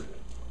 Ford.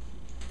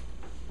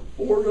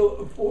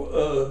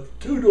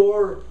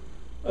 Two-door,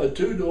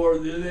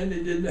 then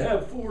they didn't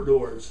have 4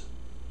 doors.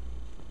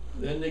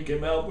 Then they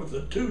came out with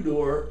a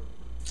 2-door,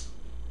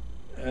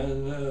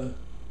 and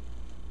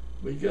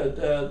we got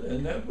that,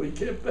 and that we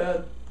kept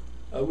that.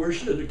 I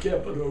wish they'd have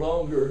kept it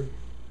longer.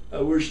 I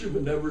wish they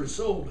would never have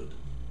sold it.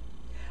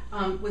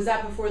 Was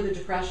that before the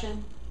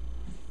Depression?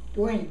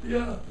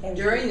 Yeah.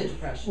 During the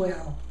Depression?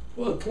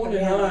 Well,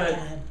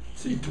 29,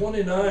 see,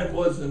 29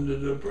 wasn't the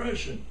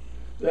Depression.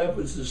 That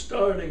was the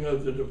starting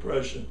of the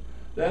Depression.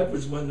 That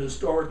was when the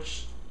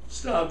stocks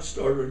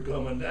started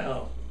coming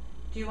down.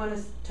 Do you want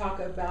to talk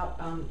about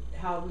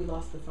how we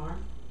lost the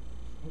farm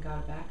and got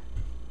it back?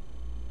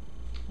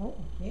 Oh,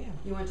 yeah.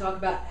 You want to talk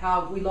about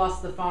how we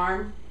lost the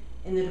farm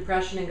in the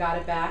Depression and got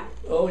it back?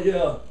 Oh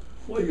yeah.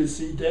 Well, you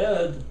see,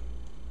 Dad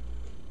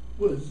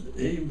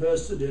he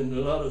invested in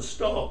a lot of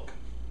stock,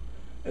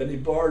 and he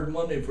borrowed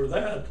money for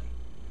that,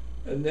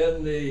 and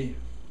then the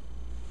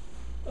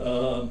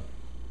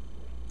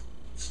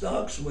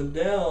stocks went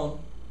down,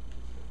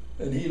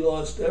 and he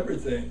lost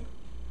everything,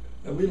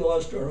 and we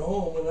lost our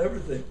home and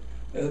everything.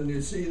 And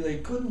you see, they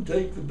couldn't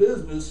take the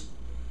business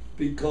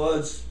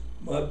because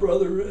my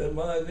brother and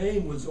my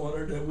name was on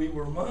it, and we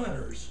were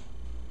minors,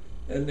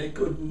 and they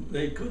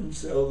couldn't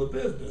sell the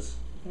business.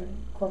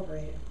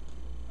 Incorporated.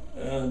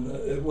 And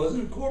it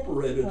wasn't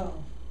incorporated. Oh.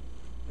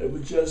 It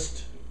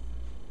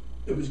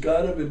was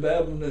gotta be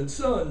Babin and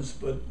Sons,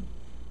 but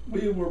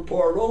we were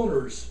part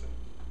owners.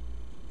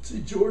 See,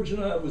 George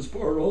and I was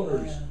part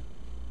owners,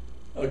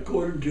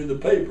 according to the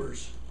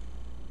papers.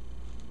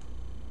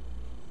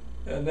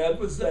 And that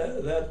was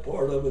that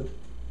part of it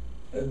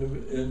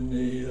in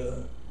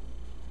the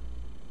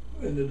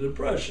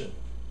Depression.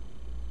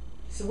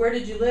 So where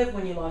did you live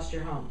when you lost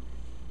your home?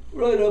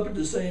 Right up at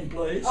the same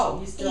place. Oh,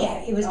 you still?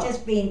 Yeah, it was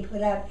just being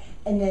put up,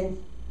 and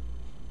then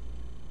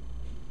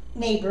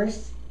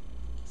neighbors,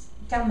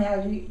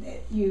 somehow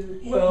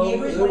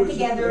neighbors went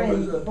together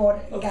and bought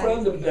it. A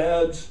friend of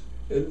Dad's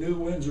in New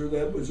Windsor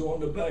that was on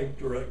the bank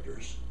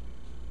directors.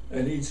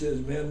 And he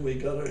says, "Man, we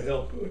gotta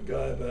help a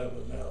guy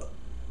Babin out."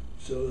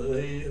 So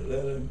they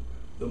lent him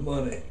the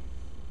money.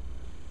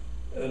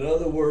 In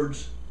other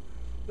words,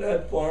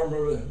 that farm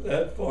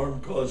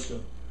cost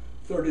him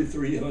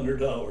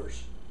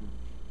 $3,300.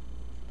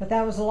 But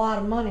that was a lot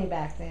of money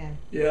back then.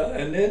 Yeah,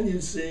 and then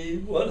you see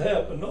what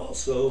happened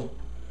also.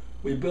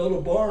 We built a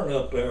barn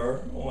up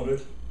there on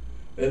it,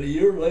 and a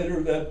year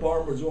later that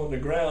barn was on the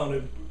ground.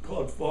 It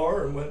caught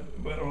fire and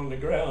went on the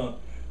ground.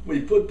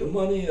 We put the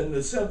money in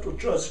the Central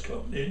Trust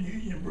Company in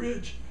Union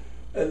Bridge,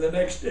 and the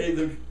next day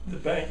the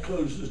bank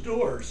closed its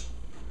doors,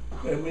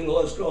 and we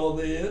lost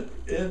all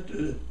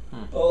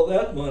all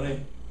that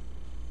money.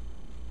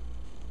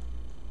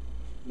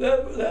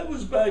 That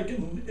was back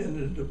in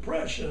the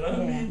Depression. I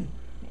mean,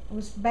 it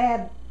was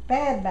bad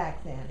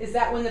back then. Is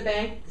that when the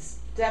bank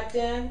stepped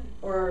in,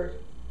 or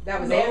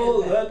that was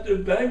no, after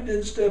the bank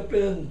didn't step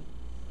in.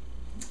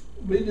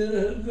 We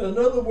didn't. In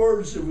other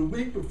words, it was a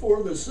week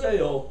before the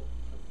sale.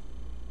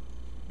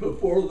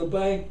 Before the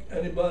bank,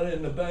 anybody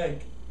in the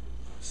bank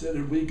said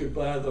that we could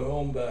buy the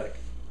home back.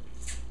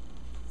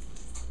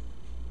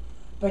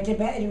 But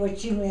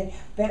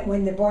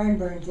when the barn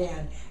burned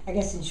down, I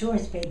guess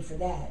insurance paid for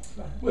that.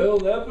 Well,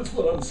 that was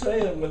what I'm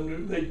saying.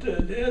 When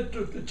Dad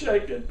took the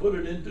check and put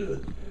it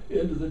into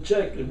the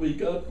check that we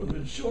got from the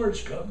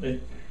insurance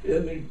company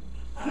in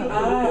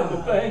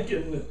the bank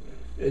in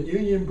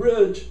Union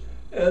Bridge,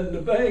 and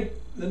the bank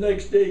the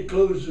next day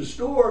closed the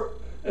store,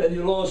 and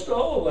you lost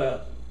all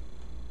that.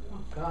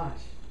 Gosh.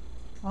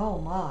 Oh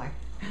my.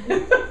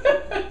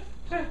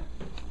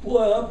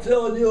 Well, I'm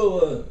telling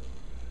you,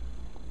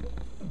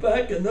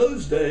 back in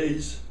those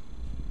days,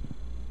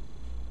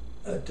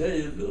 I tell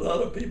you, a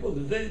lot of people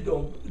today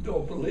don't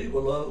believe a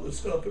lot of the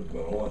stuff that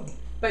went on.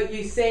 But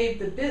you saved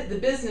the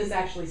business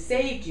actually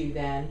saved you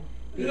then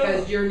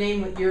because your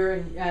name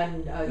George's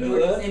name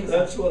was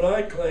That's what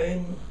I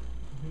claim.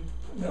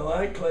 Now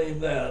I claim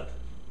that.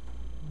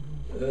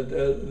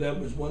 That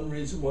was one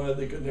reason why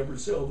they could never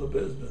sell the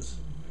business.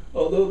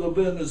 Although the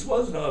business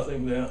was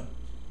nothing then.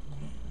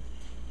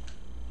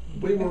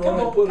 We were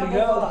only putting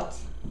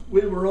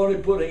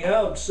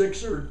out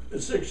six or the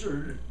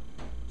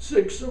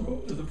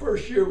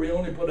first year we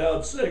only put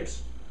out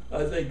 6.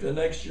 I think the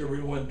next year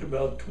we went to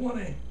about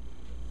 20.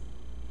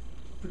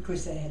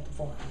 Because they had the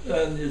farm.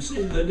 And you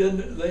see, they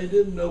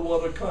didn't know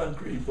what a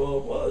concrete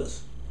vault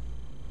was.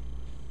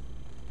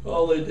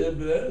 All they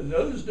did in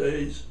those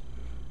days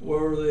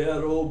were they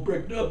had old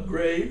bricked up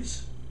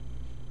graves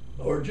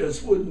or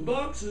just wooden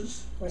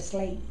boxes. Or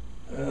slate.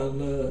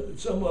 And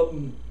some of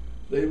them,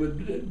 they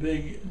would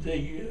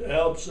dig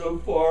out so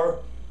far,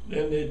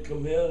 then they'd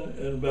come in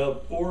and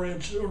about 4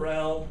 inches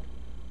around,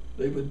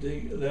 they would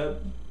dig,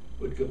 that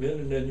would come in,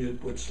 and then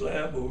you'd put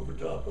slab over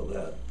top of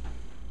that.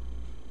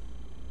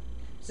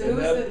 So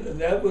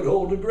and that would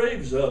hold the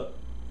graves up.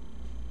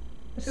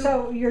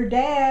 So your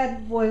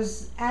dad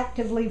was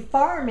actively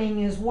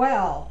farming as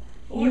well.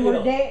 Oh, You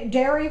were yeah.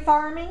 dairy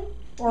farming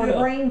or Yeah.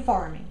 grain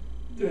farming?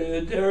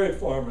 The dairy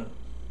farming.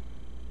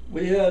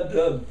 We had,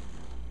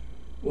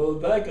 well,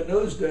 back in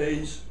those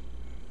days,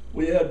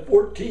 we had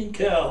 14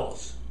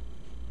 cows.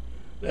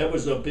 That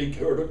was a big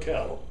herd of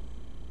cattle.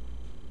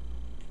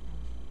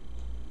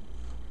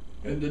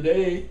 And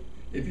today,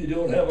 if you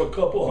don't have a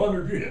couple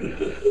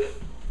hundred,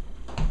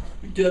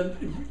 get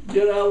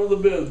out of the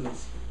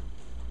business.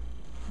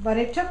 But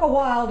it took a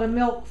while to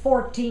milk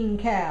 14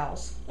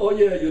 cows. Oh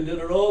yeah, you did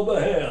it all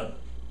by hand.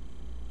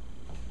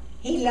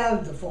 He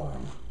loved the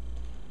farm.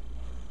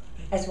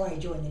 That's why he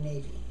joined the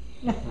Navy.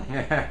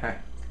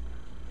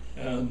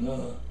 And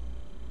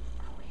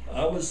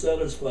I was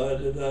satisfied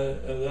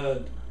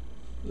that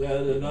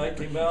and I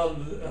came out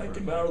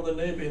of the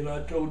Navy, and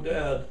I told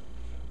Dad,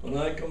 when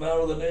I come out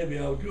of the Navy,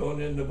 I'm going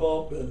in the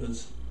vault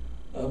business.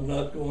 I'm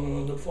not going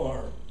on the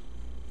farm.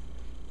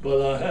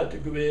 But I had to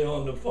be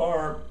on the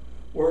farm,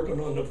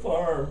 working on the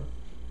farm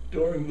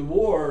during the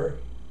war,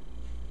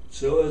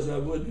 so as I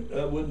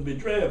wouldn't be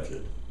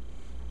drafted.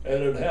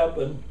 And it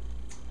happened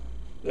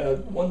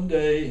that one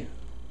day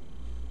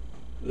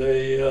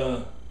we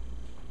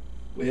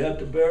had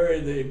to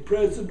bury the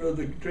president of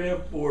the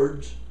draft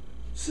board's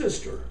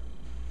sister,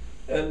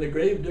 and the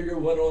gravedigger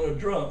went on a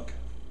drunk,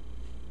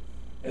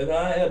 and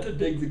I had to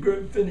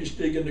finish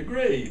digging the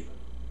grave.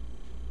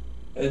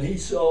 And he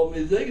saw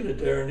me digging it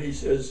there, and he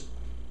said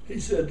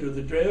to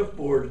the draft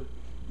board,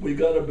 "We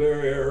got to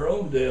bury our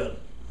own dead."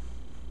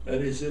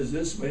 And he says,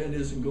 "This man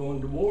isn't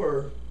going to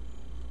war,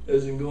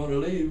 isn't going to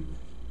leave."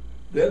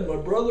 Then my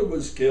brother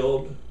was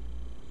killed,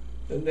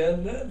 and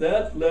then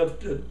that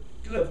left him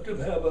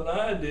have an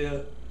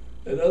idea.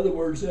 In other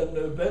words, then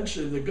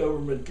eventually the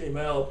government came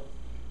out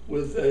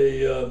with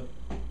a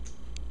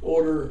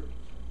order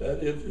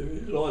that if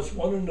you lost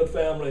one in the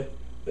family,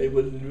 they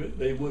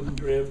wouldn't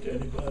draft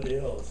anybody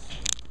else.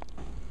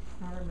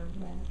 I remember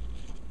that.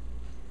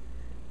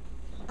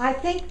 I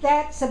think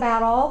that's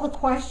about all the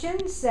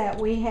questions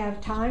that we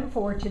have time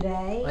for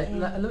today.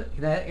 Can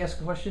I ask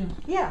a question?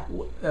 Yeah.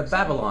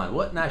 Babylon,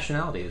 what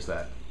nationality is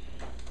that?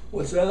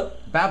 What's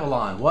that?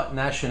 Babylon, what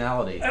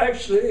nationality?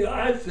 Actually,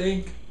 I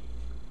think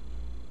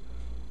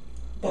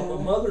on my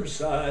mother's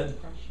side,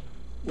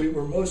 we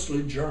were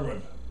mostly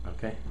German.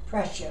 Okay.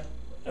 Prussia.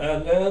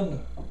 And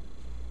then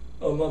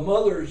on my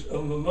mother's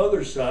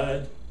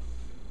side,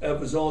 that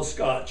was all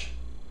Scotch.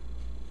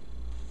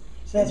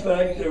 So that's In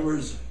fact, there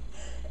was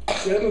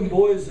 7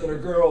 boys and a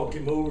girl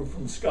came over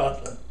from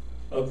Scotland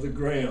of the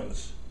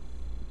Grahams.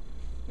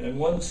 And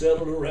one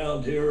settled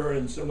around here,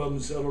 and some of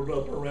them settled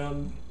up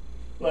around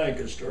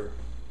Lancaster.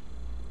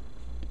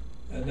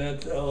 And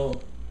that's how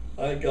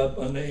I got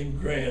my name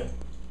Graham.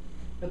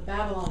 But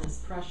Babylon is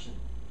Prussian.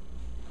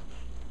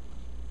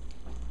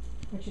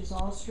 Which is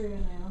Austria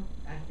now.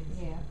 I think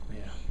so. Yeah.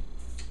 Yeah.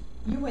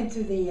 You went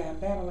to the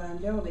Babylon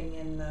building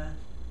in Now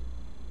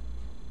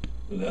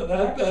that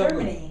Babylon,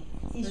 Germany.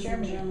 East It's in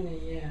Germany. Germany,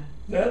 yeah.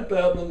 that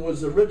Babylon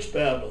was the rich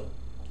Babylon.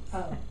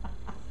 Oh.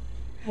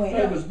 Wait.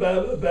 That was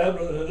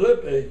Babylon and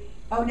Lippe.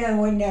 Oh,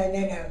 no.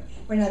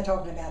 We're not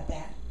talking about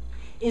that.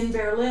 In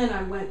Berlin,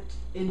 I went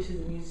into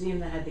the museum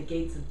that had the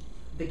gates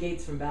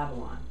from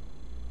Babylon.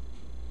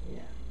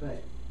 Yeah,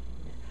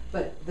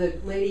 but the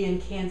lady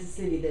in Kansas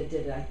City that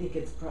did it, I think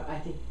it was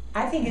Prussian.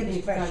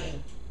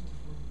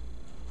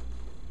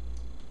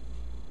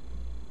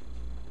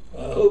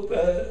 I hope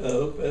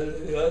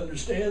I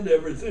understand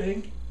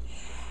everything.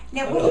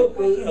 Now, I what's hope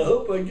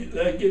your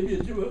I give you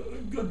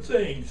good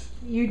things.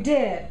 You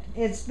did.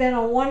 It's been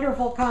a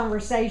wonderful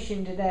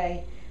conversation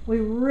today. We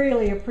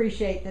really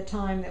appreciate the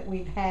time that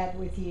we've had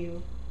with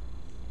you.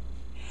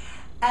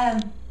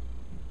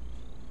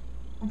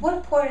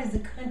 What part of the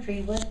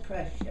country was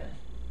Prussia?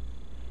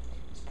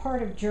 It's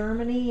part of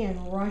Germany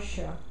and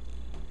Russia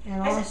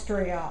and I-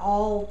 Austria.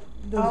 All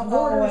the Oh,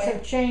 borders oh,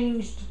 have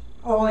changed.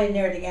 All in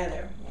there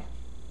together.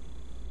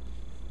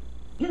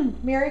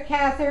 Mary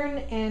Catherine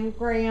and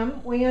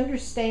Graham, we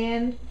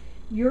understand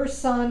your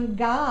son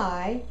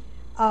Guy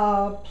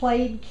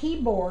played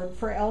keyboard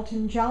for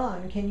Elton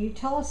John. Can you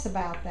tell us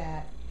about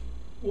that?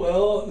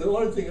 Well, the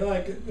only thing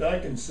I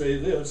can say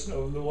this,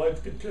 and the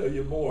wife can tell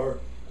you more.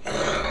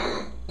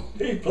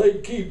 He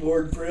played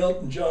keyboard for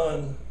Elton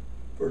John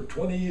for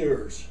 20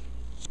 years.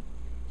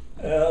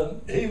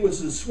 And he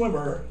was a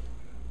swimmer,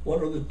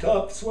 one of the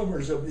top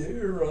swimmers of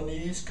here on the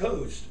East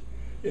Coast.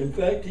 In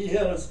fact, he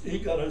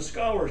got a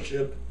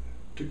scholarship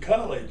to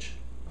college,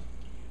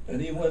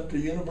 and he went to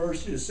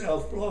University of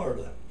South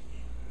Florida.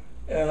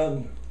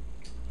 And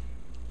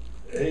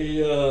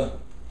he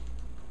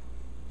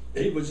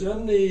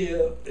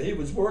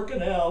was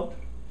working out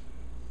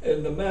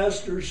in the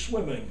Masters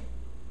swimming,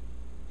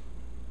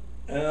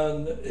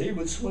 and he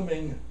was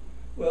swimming.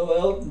 Well,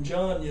 Elton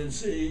John, you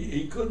see,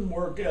 he couldn't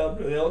work out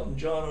with Elton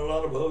John. A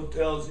lot of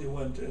hotels he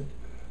went to,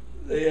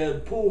 they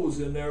had pools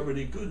in there, but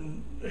they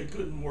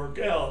couldn't work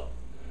out.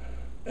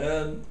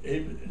 And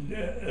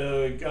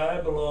a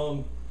guy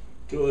belonged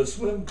to a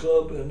swim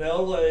club in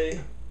L.A.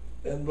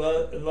 and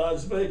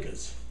Las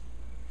Vegas,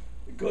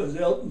 because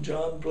Elton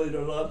John played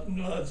a lot in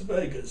Las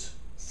Vegas.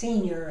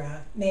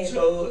 Senior, maybe.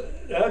 So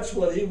that's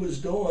what he was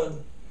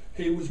doing.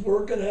 He was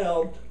working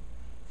out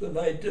the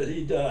night that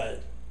he died.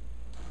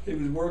 He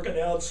was working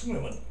out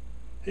swimming.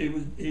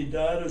 He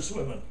died of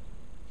swimming.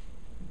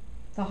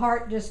 The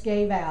heart just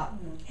gave out.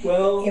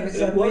 Well, It was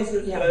it a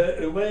wasn't yeah.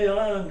 the way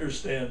I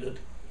understand it.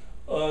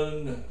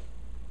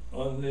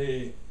 On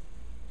the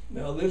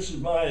now, this is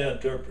my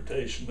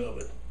interpretation of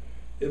it.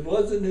 It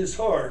wasn't his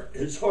heart.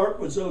 His heart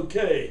was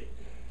okay.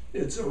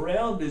 It's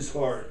around his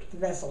heart. The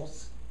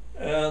vessels.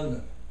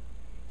 And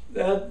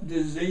that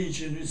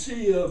disease, and you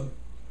see,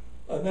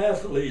 an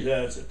athlete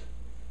has it.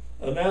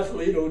 An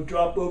athlete will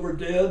drop over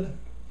dead.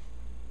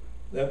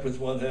 That was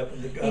what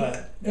happened to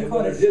Guy. And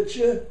when it hits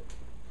you,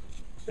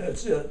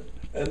 that's it.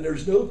 And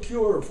there's no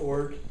cure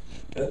for it,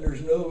 and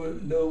there's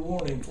no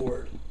warning for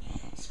it.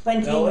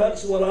 Spontaneous. Now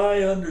that's what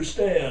I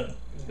understand.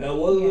 Now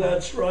whether Yeah.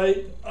 that's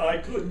right, I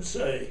couldn't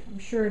say. I'm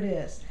sure it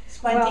is.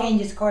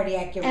 Spontaneous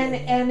cardiac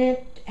arrhythmia. And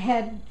it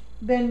had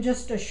been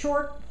just a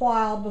short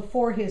while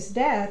before his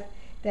death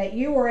that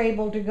you were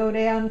able to go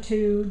down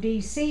to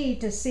D.C.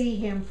 to see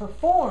him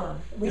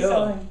perform. We Yeah.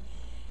 saw him.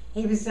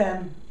 He was.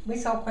 We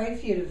saw quite a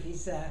few of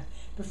his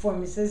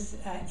performances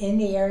in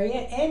the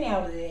area and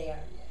out of the area.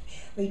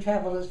 We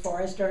traveled as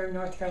far as Durham,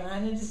 North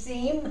Carolina, to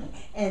see him,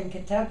 and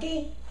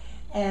Kentucky,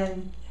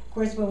 and of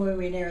course when we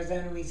were in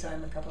Arizona, we saw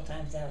him a couple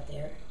times out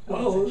there.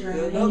 Well,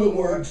 Germany? in other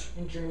words,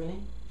 In Germany.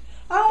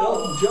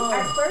 Oh, Elton John.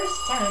 our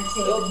first time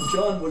seeing Elton him.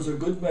 John was a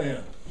good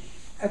man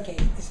Okay,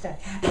 stop.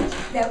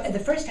 No, the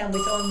first time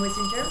we saw him was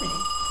in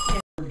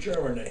Germany. for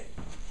Germany.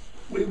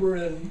 We were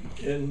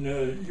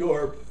in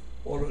Europe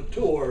on a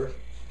tour,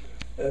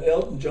 and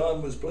Elton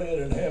John was playing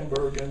in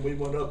Hamburg, and we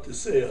went up to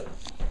see it.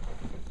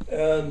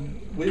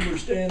 And we were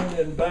standing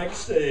in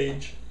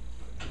backstage.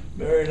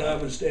 Mary and I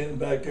was standing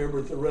back there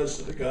with the rest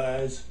of the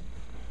guys,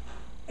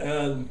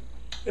 and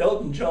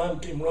Elton John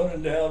came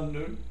running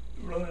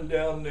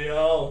down the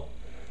aisle,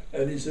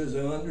 and he says, "I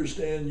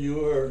understand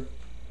your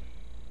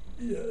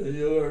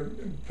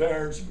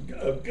parents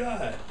of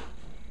Guy."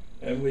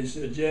 And we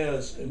said,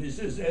 "Yes." And he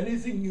says,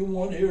 "Anything you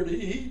want here to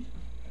eat?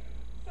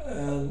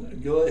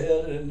 And go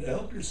ahead and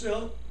help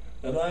yourself."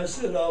 And I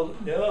said, I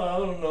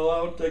don't know,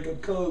 I'll take a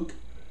Coke."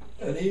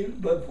 And he,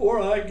 before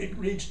I could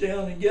reach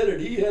down and get it,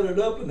 he had it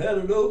up and had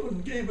it open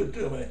and gave it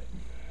to me.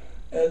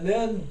 And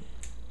then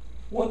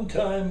one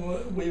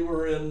time we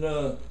were in,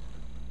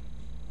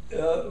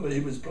 he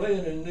was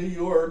playing in New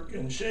York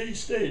in Shea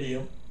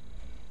Stadium,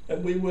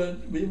 and we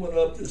went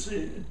up to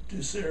see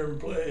him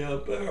play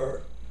up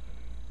there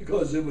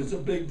because it was a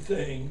big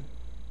thing.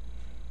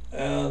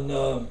 And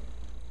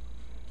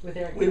With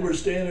Eric. we were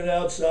standing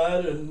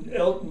outside, and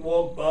Elton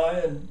walked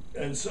by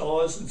and saw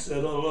us and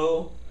said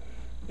hello.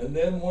 And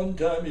then one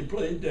time he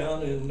played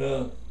down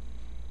in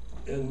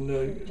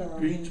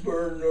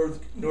Greensboro,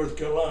 North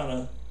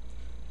Carolina,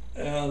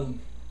 and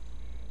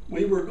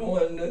we were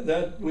going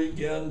that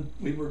weekend.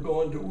 We were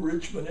going to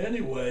Richmond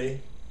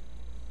anyway,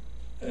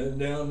 and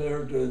down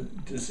there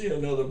to see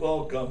another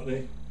ball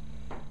company.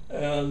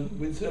 And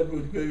we said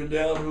we'd go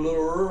down a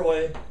little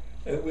early,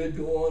 and we'd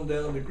go on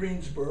down to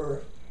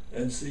Greensboro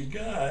and see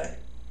Guy,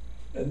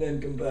 and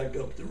then come back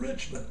up to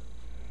Richmond.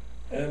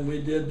 And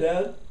we did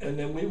that, and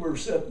then we were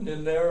sitting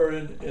in there,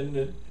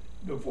 and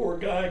before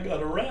Guy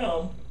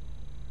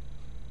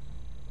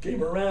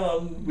came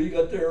around, we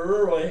got there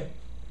early,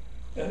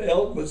 and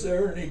Elton was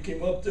there, and he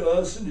came up to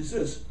us, and he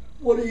says,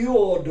 "What are you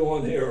all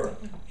doing here?"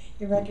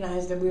 He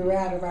recognized that we were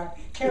out of our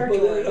But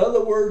territory. in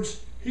other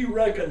words, he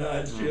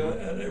recognized you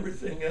and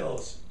everything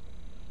else.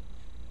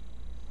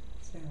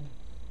 So.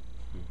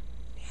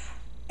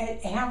 And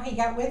how he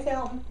got with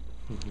Elton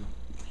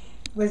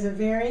was a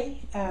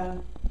very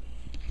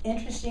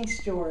interesting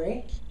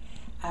story.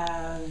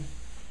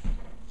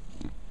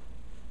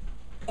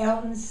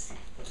 Elton's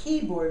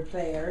keyboard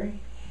player,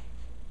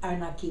 or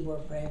not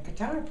keyboard player,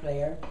 guitar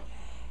player,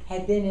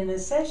 had been in a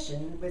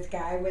session with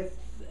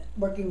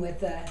working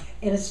with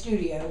in a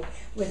studio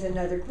with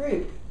another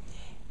group,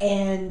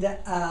 and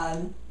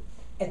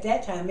at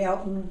that time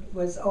Elton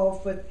was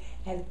off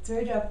had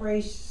throat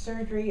operation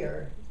surgery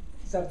or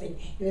something.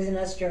 He was an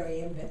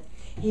Australian, but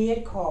he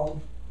had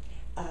called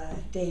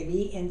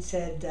Davy and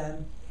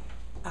said,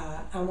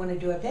 I want to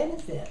do a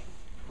benefit.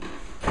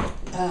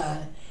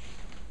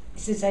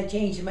 Since I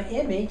changed my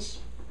image,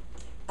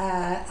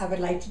 I would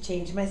like to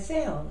change my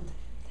sound.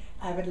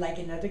 I would like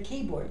another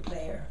keyboard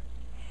player.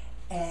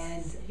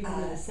 And He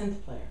wanted a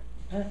synth player.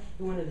 huh?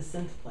 He wanted a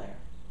synth player.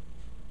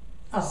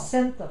 A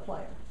synth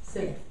player.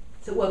 Synth.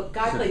 So, well,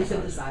 Guy played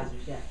Synthesizer.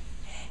 synthesizers,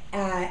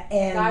 yeah.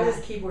 And Guy was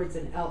keyboards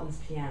and Elton's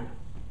piano.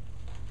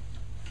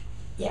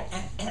 yeah,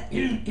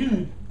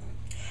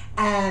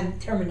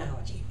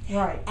 terminology.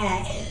 Right.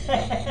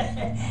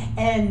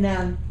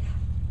 And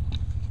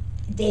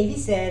Davy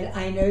said,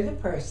 I know the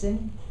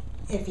person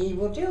if he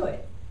will do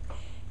it.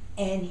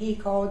 And he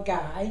called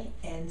Guy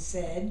and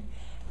said,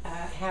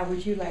 how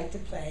would you like to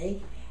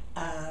play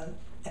a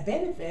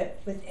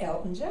benefit with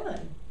Elton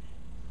John?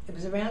 It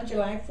was around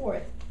July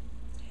 4th.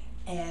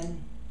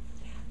 And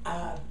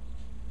Guy,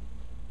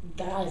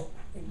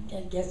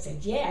 I guess, said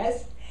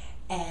yes.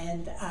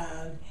 And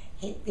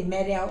he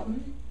met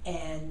Elton,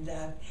 and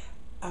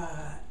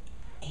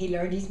he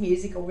learned his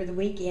music over the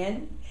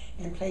weekend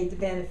and played the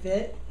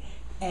benefit.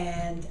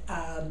 And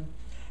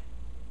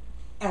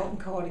Elton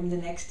called him the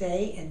next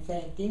day and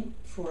thanked him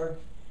for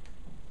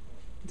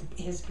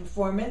his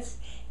performance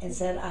and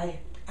said,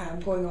 I'm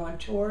going on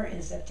tour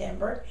in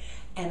September,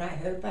 and I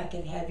hope I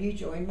can have you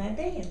join my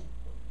band.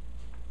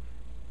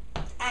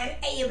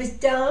 It was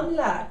dumb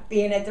luck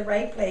being at the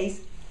right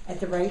place at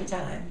the right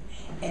time,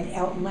 and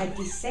Elton liked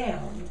his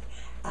sound.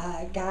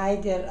 Guy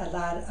did a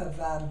lot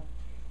of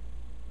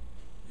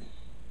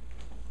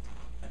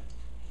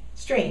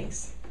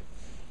strings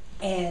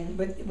and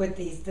with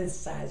these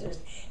synthesizers,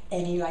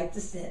 and he liked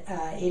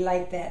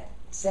that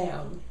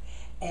sound,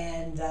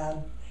 and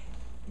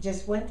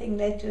just one thing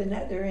led to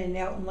another, and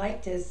Elton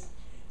liked his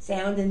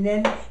sound, and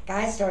then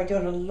Guy started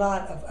doing a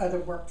lot of other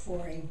work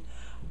for him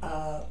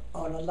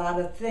on a lot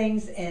of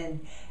things,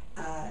 and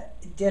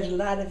did a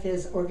lot of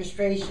his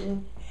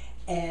orchestration,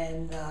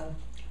 and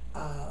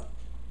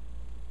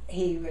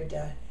he would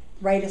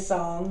write a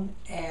song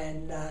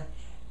and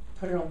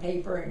put it on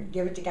paper and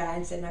give it to Guy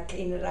and say, now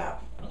clean it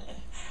up.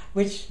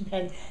 Which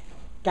meant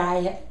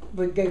Guy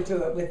would go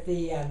through it with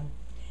the,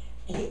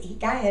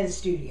 Guy had a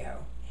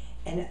studio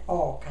and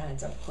all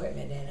kinds of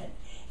equipment in it.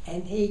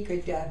 And he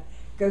could go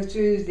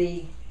through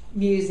the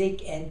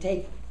music and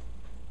take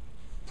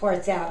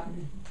parts out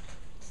and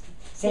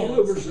sounds.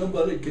 Whenever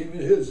somebody came to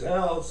his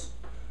house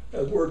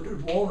that worked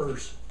at Warner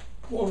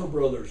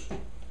Brothers,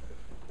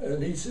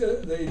 and he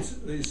said they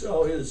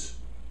saw his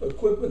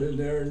equipment in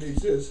there, and he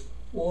says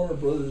Warner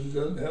Brothers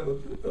doesn't have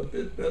a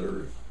bit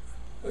better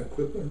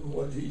equipment than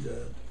what he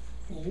did.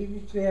 He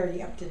was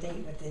very up to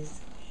date with his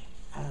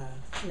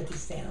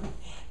sound,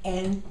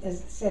 and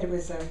as I said, it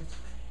was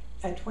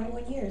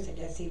 21 years I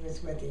guess he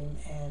was with him,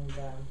 and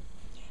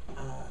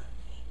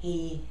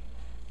he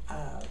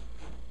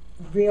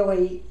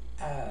really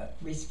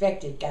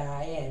respected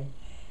Guy, and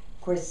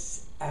of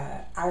course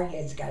our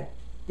heads got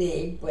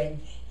big when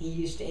he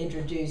used to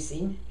introduce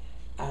him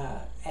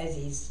as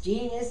his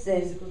genius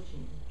and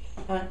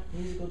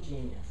Musical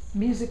genius.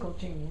 Musical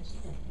genius.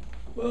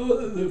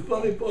 Well, the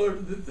funny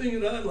part, the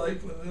thing that I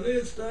liked, when the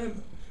last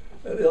time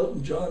that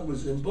Elton John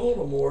was in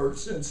Baltimore,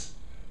 since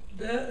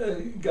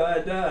that Guy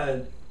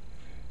died,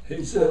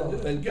 he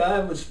said, and Guy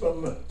was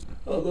from,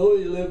 although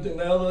he lived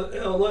in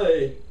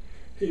L.A.,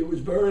 he was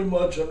very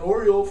much an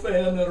Oriole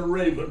fan and a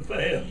Raven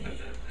fan,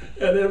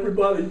 and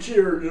everybody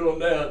cheered on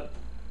that.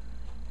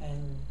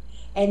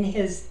 And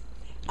his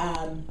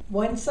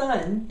one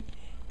son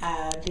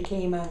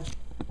became a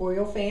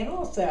Oriole fan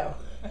also.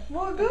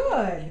 Well,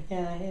 good.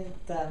 Yeah,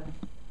 of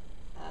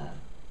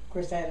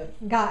course I had a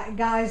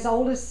Guy's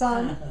oldest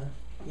son.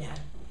 yeah,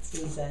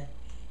 he's a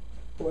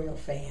Oriole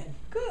fan.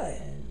 Good.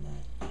 And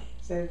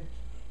so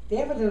they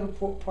have a little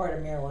part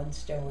of Maryland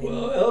still in.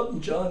 Well,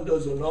 Elton John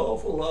does an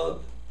awful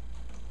lot.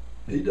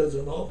 He does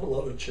an awful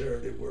lot of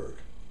charity work.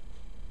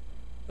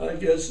 I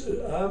guess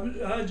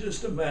I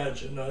just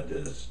imagine that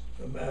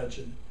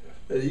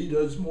he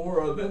does more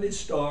of any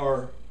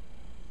star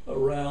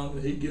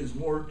around. He gives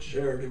more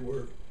charity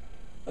work.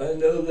 I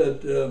know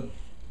that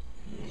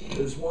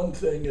there's one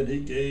thing that he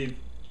gave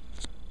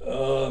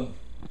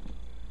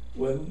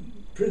when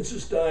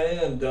Princess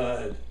Diane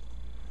died.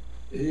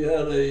 He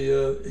had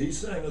he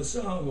sang a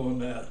song on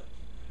that,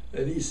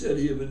 and he said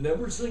he would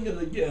never sing it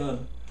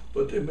again,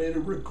 but they made a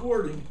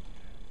recording,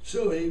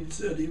 so he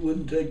said he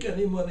wouldn't take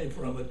any money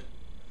from it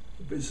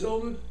if he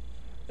sold it,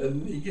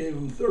 and he gave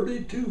him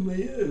 $32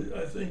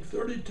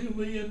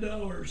 million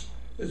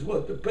is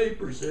what the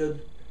paper said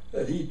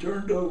that he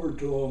turned over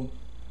to him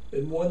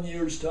in 1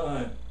 year's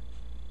time.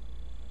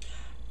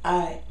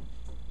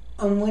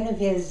 on one of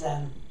his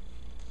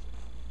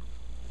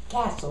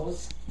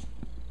castles,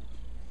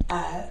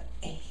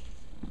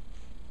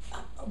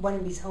 one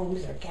of his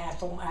homes or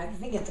castle, I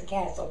think it's a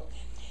castle,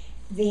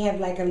 they have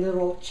like a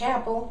little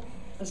chapel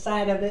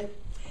beside of it,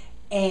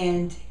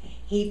 and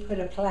he put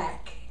a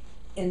plaque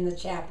in the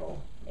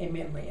chapel in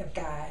memory of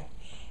Guy.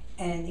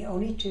 And the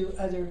only two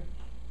other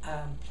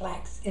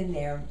plaques in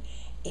there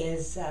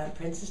is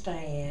Princess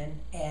Diane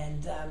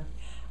and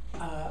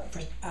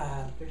Versace.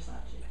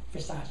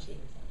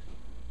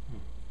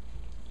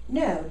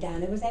 No,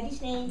 Donna, was that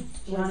his name?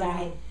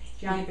 Johnny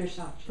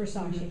Versace.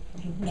 Versace.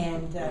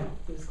 And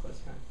He was close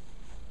friend.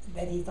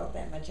 that he thought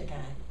that much of Guy.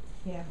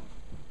 Yeah.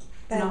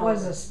 And That was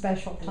Oliver. a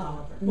special And time.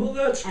 Oliver. Well,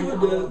 that's And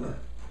good. Oliver.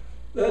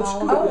 That's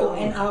Oh,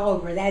 and good.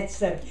 Oliver,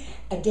 that's a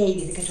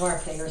Davy, the guitar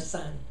player's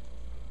son.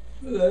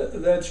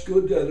 That's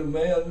good that a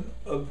man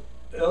of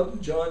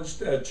Elton John's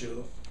stature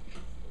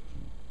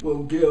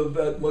will give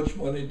that much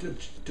money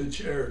to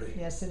charity.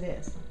 Yes, it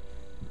is.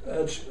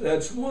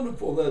 That's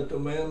wonderful that the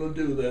man will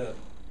do that.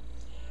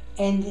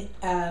 And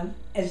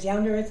as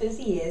down to earth as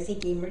he is, he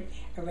came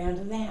around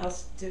to the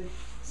house to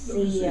Let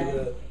me see see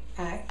that.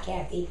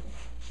 Kathy,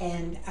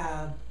 and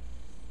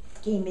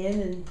came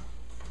in and,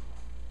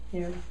 you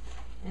know,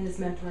 And is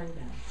mentoring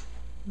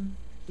Ben.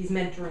 He's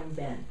mentoring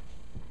Ben.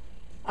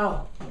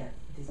 oh, Yeah.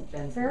 He's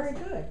Ben's Very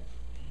son. good.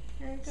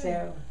 Very good.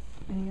 so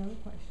Any other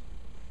questions?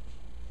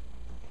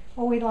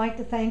 Well, we'd like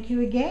to thank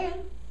you again.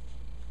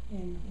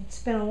 and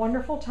It's been a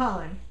wonderful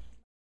time.